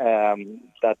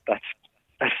 that's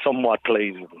somewhat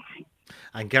pleasing.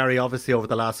 And Gary, obviously over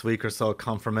the last week or so,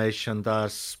 confirmation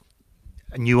that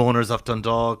new owners of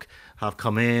Dundalk have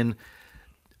come in.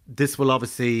 This will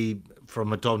obviously,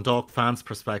 from a Dundalk fan's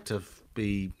perspective,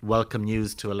 be welcome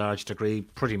news to a large degree.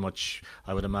 Pretty much,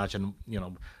 I would imagine,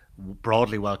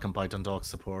 broadly welcomed by Dundalk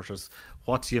supporters.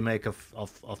 What do you make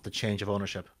of the change of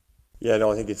ownership? Yeah,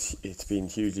 no, I think it's been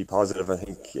hugely positive. I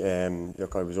think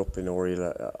I was up in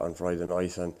Oriel on Friday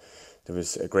night, and there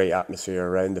was a great atmosphere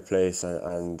around the place,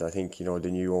 and I think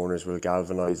the new owners will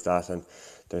galvanise that, and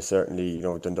there's certainly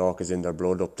Dundalk is in their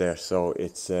blood up there, so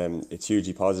it's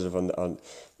hugely positive on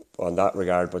on that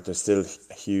regard, but there's still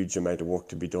a huge amount of work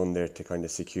to be done there to kind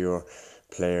of secure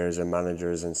players and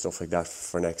managers and stuff like that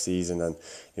for next season. And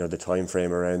the time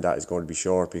frame around that is going to be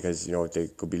short, because they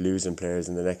could be losing players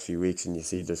in the next few weeks, and you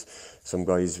see there's some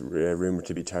guys rumoured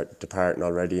to be departing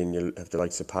already, and you'll have the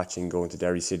likes of Patching going to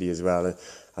Derry City as well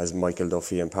as Michael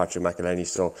Duffy and Patrick McElhenney.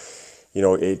 So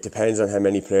it depends on how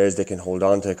many players they can hold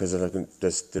on to, because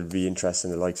there'll be interest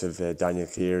in the likes of Daniel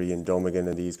Cleary and Dummigan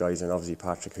and these guys, and obviously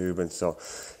Patrick Hooban. So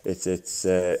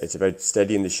it's about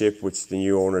steadying the ship, which the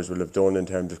new owners will have done in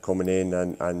terms of coming in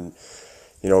and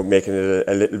making it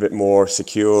a little bit more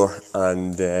secure,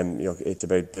 and it's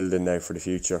about building now for the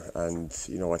future. And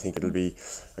I think it'll be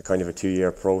a kind of a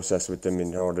 2-year process with them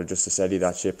in order just to steady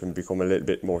that ship and become a little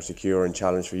bit more secure and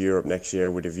challenge for Europe next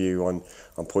year, with a view on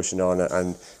pushing on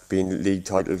and being league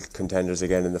title contenders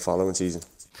again in the following season.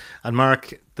 And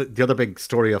Mark, the other big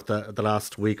story of the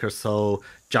last week or so,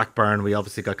 Jack Byrne, we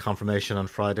obviously got confirmation on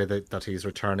Friday that he's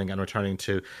returning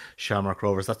to Shamrock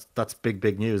Rovers. That's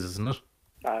big news, isn't it?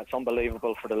 It's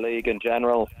unbelievable for the league in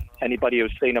general. Anybody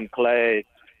who's seen him play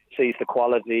sees the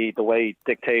quality, the way he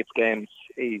dictates games.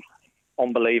 He's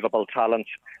unbelievable talent.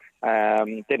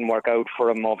 Didn't work out for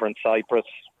him over in Cyprus,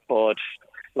 but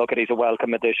he's a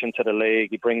welcome addition to the league.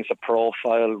 He brings a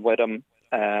profile with him.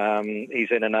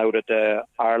 He's in and out of the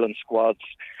Ireland squads,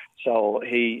 so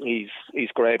he's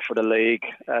great for the league.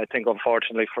 I think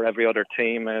unfortunately for every other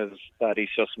team is that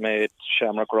he's just made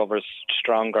Shamrock Rovers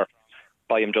stronger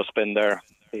by him just being there.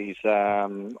 He's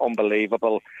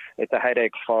unbelievable. It's a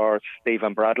headache for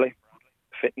Stephen Bradley,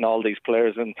 fitting all these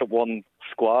players into one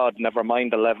squad, never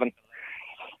mind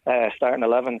starting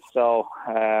 11. So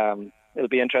it'll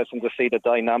be interesting to see the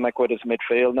dynamic with his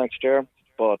midfield next year,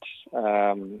 but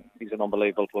he's an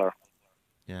unbelievable player.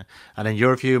 Yeah. And in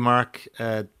your view, Mark,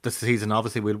 this season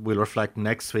obviously we'll reflect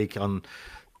next week on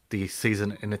the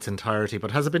season in its entirety,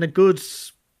 but has it been a good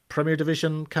Premier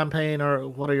Division campaign, or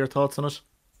what are your thoughts on it?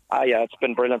 Yeah, it's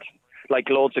been brilliant.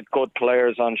 Loads of good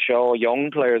players on show, young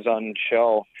players on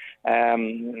show.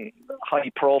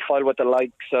 High profile with the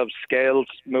likes of Scales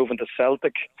moving to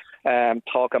Celtic,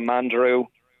 Talk of Mandrew,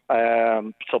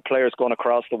 so players going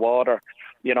across the water.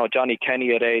 Johnny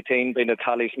Kenny at 18 being a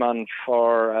talisman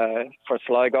for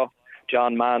Sligo.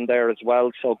 John Mann there as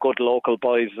well, so good local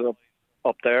boys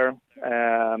up there.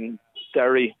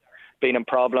 Derry been in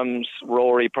problems.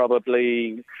 Rory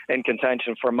probably in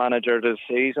contention for manager this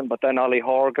season, but then Ollie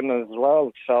Horgan as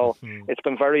well. So it's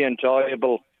been very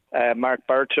enjoyable. Mark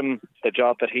Bircham, the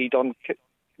job that he done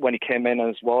when he came in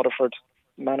as Waterford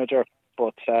manager,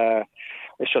 but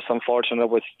it's just unfortunate it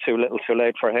was too little too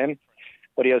late for him.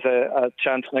 But he has a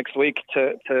chance next week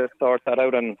to sort that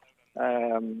out, and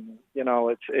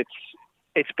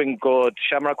it's been good.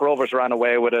 Shamrock Rovers ran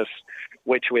away with it,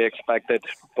 which we expected,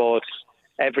 but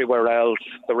everywhere else,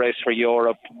 the race for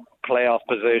Europe, playoff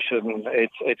position,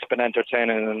 it's been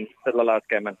entertaining until the last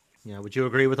game in. Yeah, would you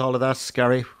agree with all of that,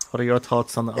 Gary? What are your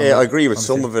thoughts on that? I agree with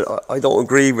some of it. I don't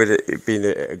agree with it being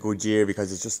a good year,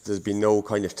 because it's just there's been no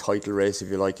kind of title race, if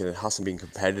you like, and it hasn't been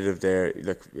competitive there.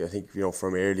 I think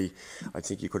from early, I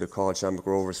think you could have called Shamrock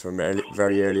Rovers from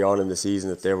very early on in the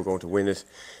season that they were going to win it.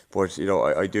 But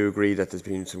I do agree that there's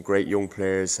been some great young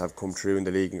players have come through in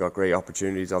the league and got great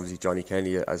opportunities. Obviously Johnny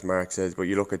Kenny, as Mark says, but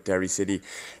you look at Derry City,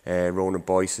 Ronan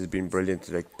Boyce has been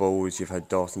brilliant. Like Bowes, you've had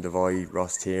Dawson Devoy,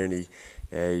 Ross Tierney,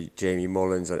 Jamie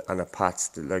Mullins, and at Pats,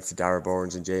 the likes of Dara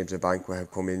Burns and James Abankwa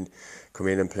have come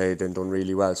in and played and done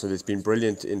really well. So it's been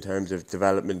brilliant in terms of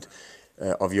development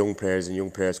of young players and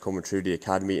young players coming through the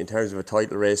academy. In terms of a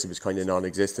title race, it was kind of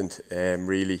non-existent,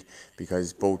 really,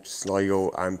 because both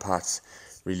Sligo and Pats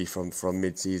really from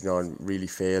mid-season on really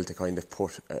failed to kind of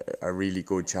put a really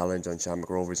good challenge on Shamrock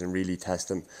Rovers and really test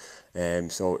them.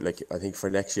 So I think for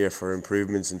next year, for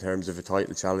improvements in terms of a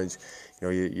title challenge,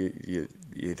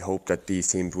 you'd hope that these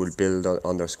teams will build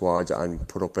on their squads and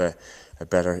put up a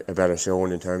better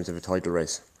showing in terms of a title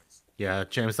race. Yeah,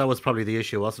 James, that was probably the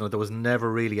issue, wasn't it? There was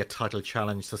never really a title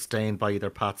challenge sustained by either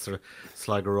Pats or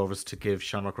Sligo Rovers to give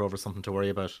Shamrock Rovers something to worry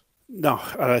about. No,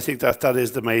 and I think that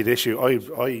is the main issue.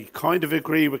 I kind of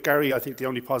agree with Gary. I think the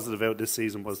only positive out this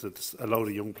season was that a load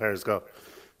of young players got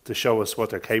to show us what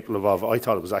they're capable of. I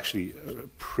thought it was actually a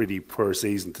pretty poor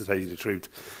season, to tell you the truth.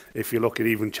 If you look at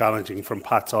even challenging from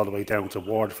Pats all the way down to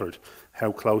Waterford,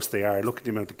 how close they are. Look at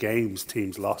the amount of games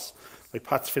teams lost.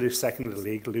 Pats finished second in the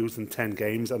league, losing 10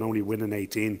 games and only winning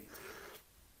 18.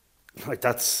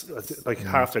 That's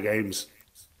half their games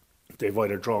they've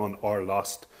either drawn or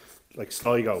lost.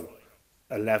 Sligo,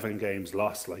 11 games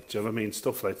lost. Do you know what I mean?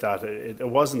 Stuff like that. It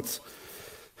wasn't.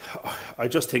 I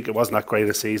just think it wasn't that great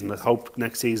a season. I hope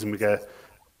next season we get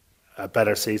a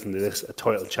better season than this, a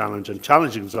title challenge, and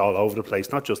challenging is all over the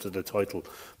place, not just at the title,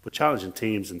 but challenging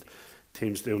teams and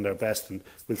teams doing their best. And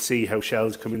we'll see how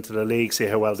Shells come into the league, see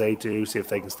how well they do, see if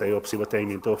they can stay up, see what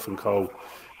Damien Duff and co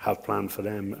have planned for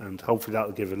them, and hopefully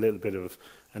that'll give a little bit of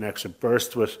an extra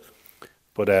burst to it.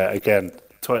 But again,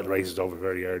 title race is over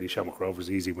very early. Shamrock Rovers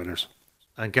easy winners.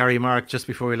 And Gary, Mark, just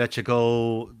before we let you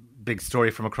go, big story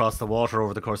from across the water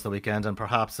over the course of the weekend, and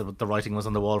perhaps the writing was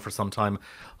on the wall for some time.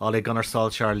 Ole Gunnar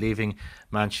Solskjaer leaving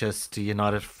Manchester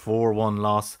United, 4-1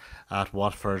 loss at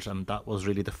Watford, and that was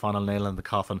really the final nail in the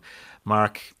coffin.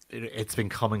 Mark, it's been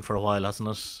coming for a while, hasn't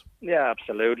it? Yeah,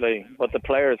 absolutely. But the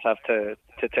players have to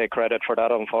take credit for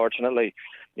that, unfortunately.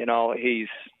 You know, he's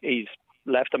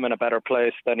left them in a better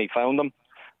place than he found them.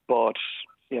 But,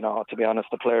 you know, to be honest,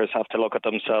 the players have to look at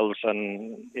themselves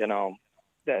and, you know,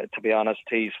 to be honest,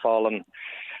 he's fallen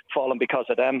because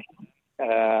of them.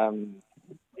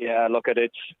 Yeah, look at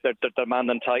it. They're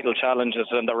demanding title challenges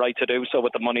and the right to do so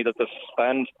with the money that they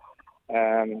spend.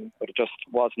 But it just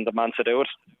wasn't the man to do it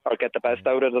or get the best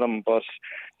out of them. But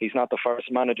he's not the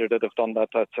first manager that have done that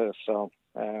to. So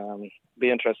be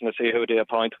interesting to see who they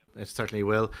appoint. It certainly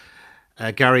will.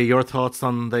 Gary, your thoughts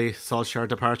on the Solskjaer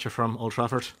departure from Old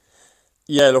Trafford?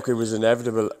 Yeah, look, it was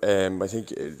inevitable. I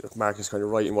think Mark is kind of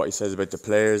right in what he says about the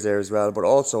players there as well. But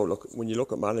also, look, when you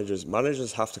look at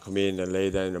managers have to come in and lay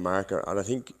down a marker. And I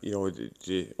think, you know,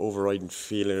 the overriding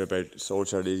feeling about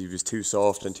Solskjaer is he was too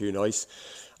soft and too nice.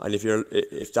 And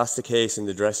if that's the case in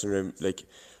the dressing room, like,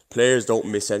 players don't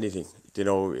miss anything, you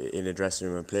know, in a dressing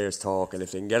room, and players talk. And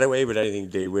if they can get away with anything,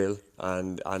 they will.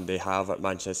 And they have at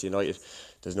Manchester United.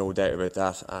 There's no doubt about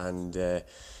that. And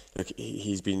look,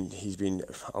 he's been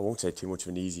I won't say too much of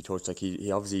an easy touch. Like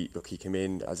he obviously, look, he came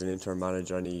in as an interim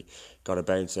manager and he got a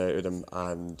bounce out of him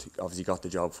and obviously got the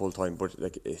job full time, but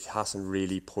like it hasn't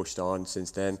really pushed on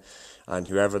since then. And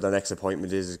whoever the next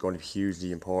appointment is going to be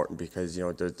hugely important, because, you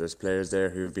know, there's players there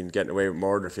who've been getting away with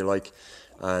murder, if you like,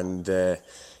 and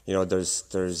you know,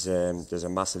 there's a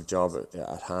massive job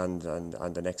at hand,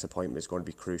 and the next appointment is going to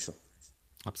be crucial.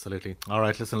 Absolutely. All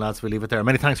right, listen, lads, we'll leave it there.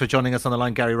 Many thanks for joining us on the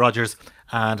line, Gary Rogers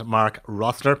and Mark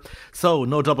Rossler. So,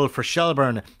 no double for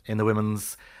Shelbourne in the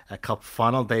Women's Cup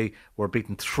final. They were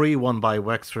beaten 3-1 by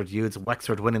Wexford Youths.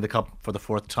 Wexford winning the Cup for the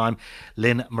fourth time.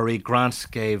 Lynn Marie Grant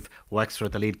gave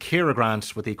Wexford the lead. Ciara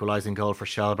Grant with the equalising goal for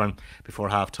Shelbourne before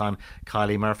half-time.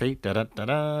 Kylie Murphy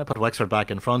put Wexford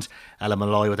back in front. Ella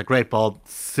Malloy with a great ball,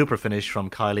 super finish from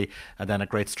Kylie, and then a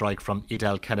great strike from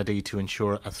Edel Kennedy to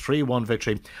ensure a 3-1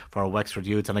 victory for Wexford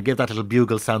Youths. And I give that little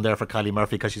bugle sound there for Kylie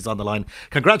Murphy because she's on the line.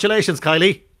 Congratulations,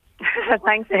 Kylie.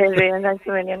 Thanks, Adrian. Thanks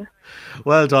a million.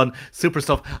 Well done. Super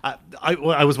stuff.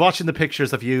 I was watching the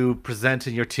pictures of you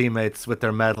presenting your teammates with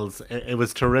their medals. It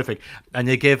was terrific. And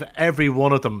you gave every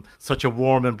one of them such a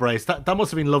warm embrace. That must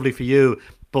have been lovely for you,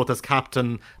 both as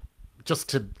captain, just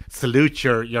to salute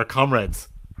your comrades.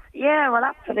 Yeah, well,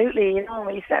 absolutely. You know,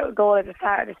 we set a goal at the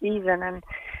start of the season, and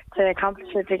to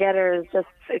accomplish it together is just,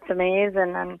 it's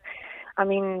amazing. And I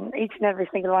mean, each and every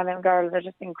single one of them girls are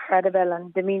just incredible,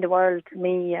 and they mean the world to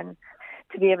me, and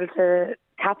to be able to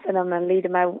captain them and lead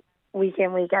them out week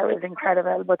in, week out is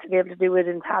incredible. But to be able to do it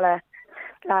in Tallaght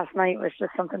last night was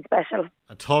just something special.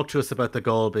 Talk to us about the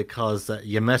goal, because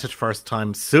you met it first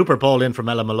time. Super ball in from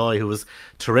Ella Malloy, who was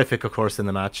terrific, of course, in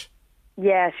the match.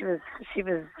 Yeah, she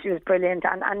was brilliant,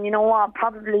 and you know what,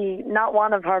 probably not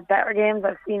one of her better games.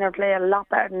 I've seen her play a lot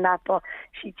better than that, but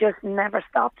she just never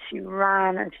stopped. She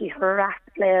ran and she harassed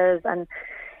players, and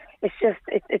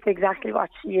it's exactly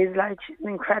what she is like. She's an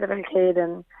incredible kid,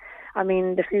 and I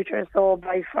mean, the future is so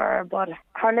bright for her. But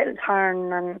her little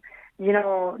turn and, you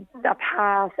know, the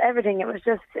pass, everything, it was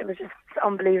just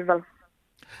unbelievable.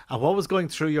 And what was going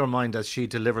through your mind as she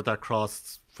delivered that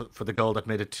cross for the goal that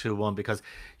made it 2-1? Because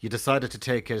you decided to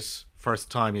take it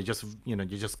first time. You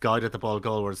just guided the ball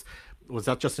goalwards. Was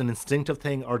that just an instinctive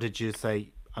thing, or did you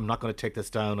say, I'm not going to take this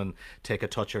down and take a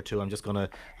touch or two. I'm just going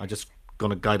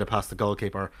to guide it past the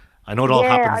goalkeeper? I know it all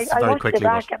happens very quickly.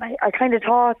 I watched it back, and I kind of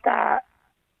thought that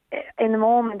in the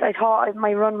moment, I thought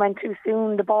my run went too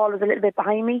soon. The ball was a little bit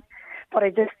behind me, but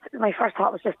my first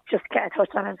thought was just get a touch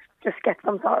on it, just get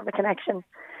some sort of a connection.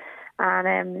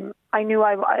 And I knew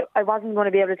I wasn't going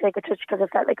to be able to take a touch because I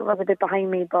felt like it was a bit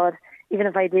behind me. But even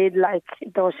if I did, like,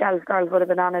 those Shells girls would have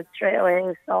been on it straight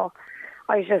away. So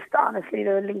I was just honestly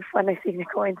the relief when I seen it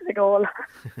go into the goal.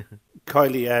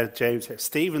 Kylie, James,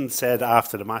 Stephen said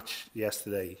after the match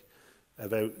yesterday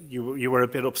about you were a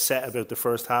bit upset about the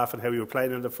first half and how you were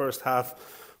playing in the first half,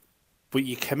 but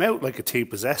you came out like a team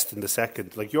possessed in the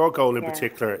second. Like, your goal in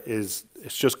particular it's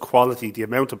just quality. The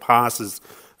amount of passes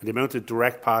and the amount of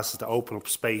direct passes to open up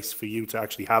space for you to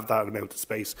actually have that amount of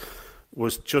space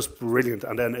was just brilliant.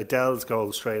 And then Adele's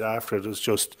goal straight after it was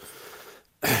just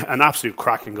an absolute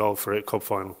cracking goal for a cup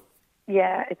final.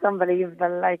 Yeah, it's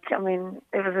unbelievable. Like, I mean,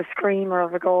 it was a screamer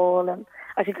of a goal, and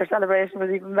I think her celebration was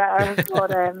even better.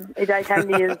 But Idai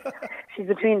Kennedy she's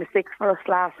between the six for us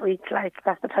last week. Like,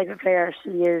 that's the type of player she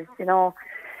is, you know.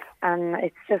 And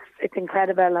it's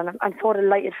incredible, and I'm so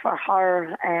delighted for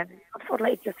her, and I'm so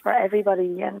delighted just for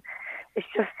everybody. And it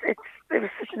was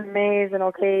such an amazing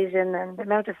occasion, and the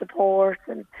amount of support,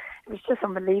 and it was just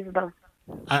unbelievable.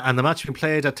 And the match being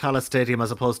played at Tallaght Stadium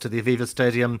as opposed to the Aviva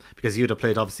Stadium, because you'd have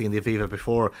played obviously in the Aviva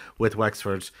before with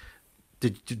Wexford.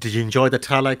 Did you enjoy the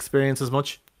Tallaght experience as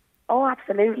much? Oh,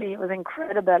 absolutely. It was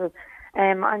incredible.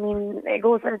 I mean, it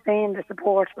goes without saying, the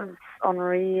support was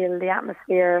unreal. The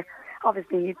atmosphere,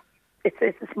 obviously, it's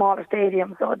a smaller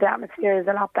stadium, so the atmosphere is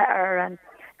a lot better, and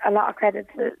a lot of credit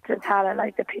to Tallaght.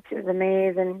 Like, the pitch was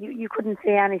amazing. You couldn't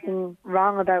say anything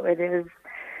wrong about it. It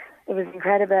was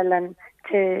incredible, and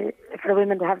for the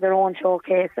women to have their own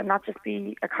showcase and not just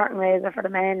be a curtain raiser for the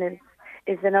men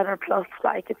is another plus.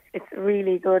 Like, it's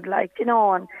really good, like, you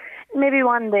know. And maybe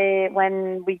one day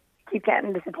when we keep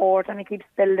getting the support and it keeps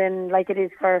building like it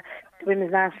is for the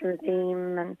women's national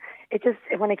team, and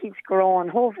when it keeps growing,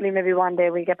 hopefully maybe one day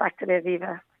we get back to the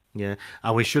Aviva. Yeah,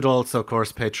 and we should also, of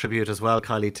course, pay tribute as well,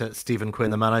 Kylie, to Stephen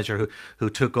Quinn, the manager, who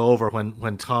took over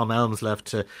when Tom Elms left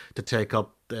to take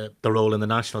up the role in the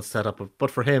national setup.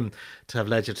 But for him to have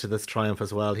led you to this triumph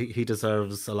as well, he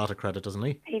deserves a lot of credit, doesn't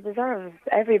he? He deserves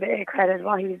every bit of credit,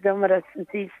 what he's done with us since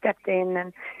he stepped in,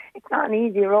 and it's not an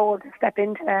easy role to step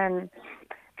into, and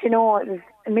you know, it was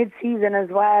mid-season as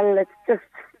well.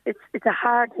 It's a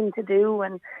hard thing to do,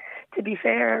 and to be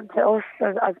fair to us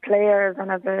as players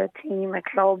and as a team, a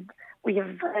club, we have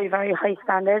very, very high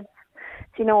standards,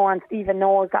 you know, and Stephen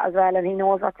knows that as well, and he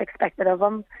knows what's expected of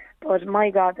him. But my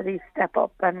God, did he step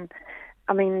up. And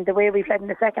I mean, the way we played in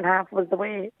the second half was the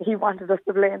way he wanted us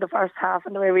to play in the first half,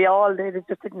 and the way we all did, it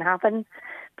just didn't happen.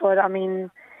 But I mean,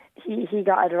 he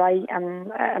got it right,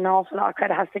 and an awful lot of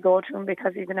credit has to go to him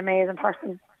because he's an amazing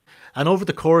person. And over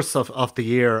the course of the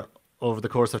year, over the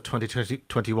course of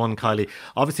 2021, Kylie,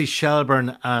 obviously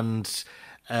Shelbourne and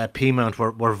Peamount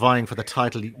were vying for the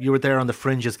title. You were there on the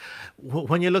fringes.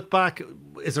 When you look back,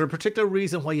 is there a particular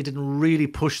reason why you didn't really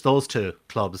push those two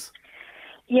clubs?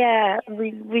 Yeah,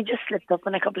 we just slipped up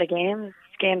in a couple of games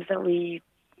that we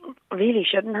really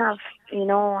shouldn't have, you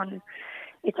know, and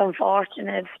it's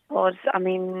unfortunate, but I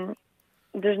mean,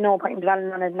 there's no point in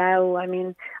dwelling on it now. I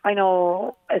mean, I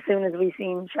know as soon as we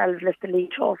seen Shells lift the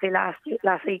league trophy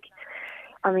last week,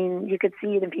 I mean, you could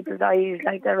see it in people's eyes,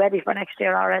 like they're ready for next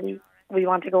year already. We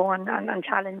want to go and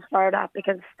challenge for that,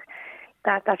 because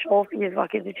that trophy is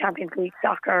what gives you Champions League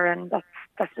soccer, and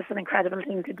that's just an incredible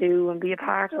thing to do and be a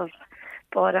part of.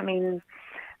 But I mean,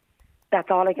 that's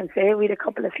all I can say. We had a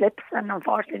couple of slips, and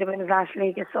unfortunately the Women's National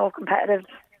League is so competitive,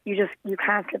 you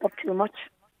can't slip up too much.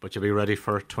 But you'll be ready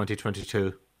for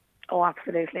 2022. Oh,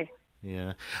 absolutely.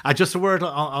 Yeah. Just a word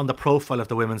on the profile of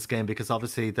the women's game, because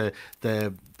obviously the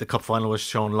cup final was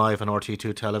shown live on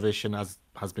RTÉ2 television, as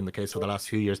has been the case for the last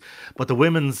few years. But the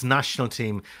women's national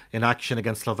team in action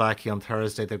against Slovakia on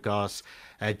Thursday. They've got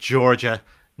Georgia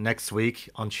next week,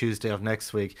 on Tuesday of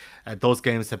next week. Those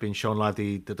games have been shown live,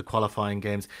 the qualifying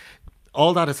games.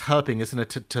 All that is helping, isn't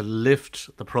it, to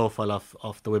lift the profile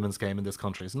of the women's game in this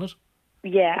country, isn't it?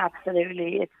 Yeah,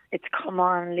 absolutely. It's come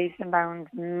on leaps and bounds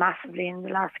massively in the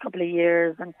last couple of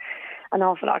years, and an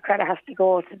awful lot of credit has to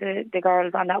go to the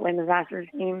girls on that women's national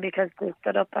team, because they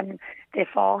stood up and they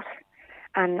fought,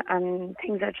 and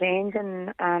things are changing,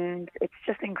 and it's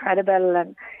just incredible.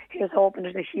 And here's hoping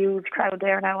there's a huge crowd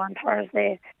there now on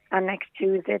Thursday and next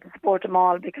Tuesday to support them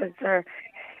all, because they're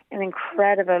an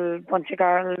incredible bunch of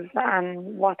girls,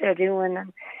 and what they're doing,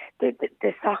 and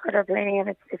the soccer they're playing,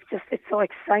 it's so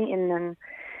exciting, and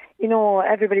you know,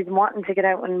 everybody's wanting to get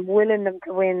out and willing them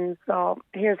to win. So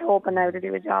here's hoping now to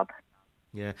do a job.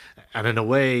 Yeah, and in a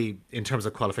way, in terms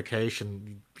of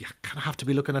qualification, you kind of have to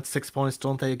be looking at 6 points,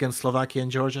 don't they, against Slovakia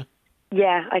and Georgia?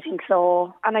 Yeah, I think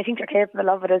so, and I think they're capable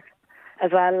of it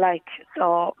as well. Like,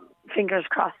 so fingers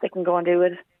crossed they can go and do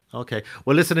it. Okay.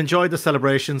 Well, listen, enjoy the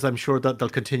celebrations. I'm sure that they'll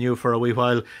continue for a wee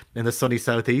while in the sunny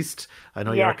southeast. I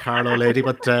know you're a Carlow lady,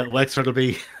 but Wexford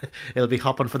it'll be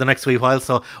hopping for the next wee while.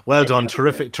 So well done.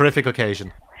 Terrific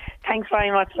occasion. Thanks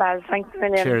very much, lads. Thanks a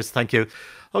million. Cheers. Thank you.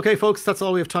 Okay, folks, that's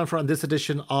all we have time for on this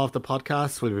edition of the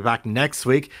podcast. We'll be back next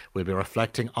week. We'll be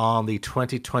reflecting on the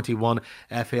 2021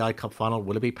 FAI Cup Final.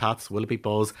 Will it be Pats? Will it be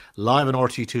Bows? Live on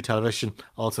RTÉ2 television.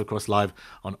 Also, of course, live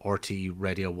on RTÉ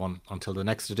Radio 1. Until the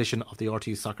next edition of the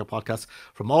RTÉ Soccer Podcast,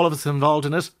 from all of us involved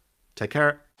in it, take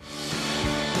care.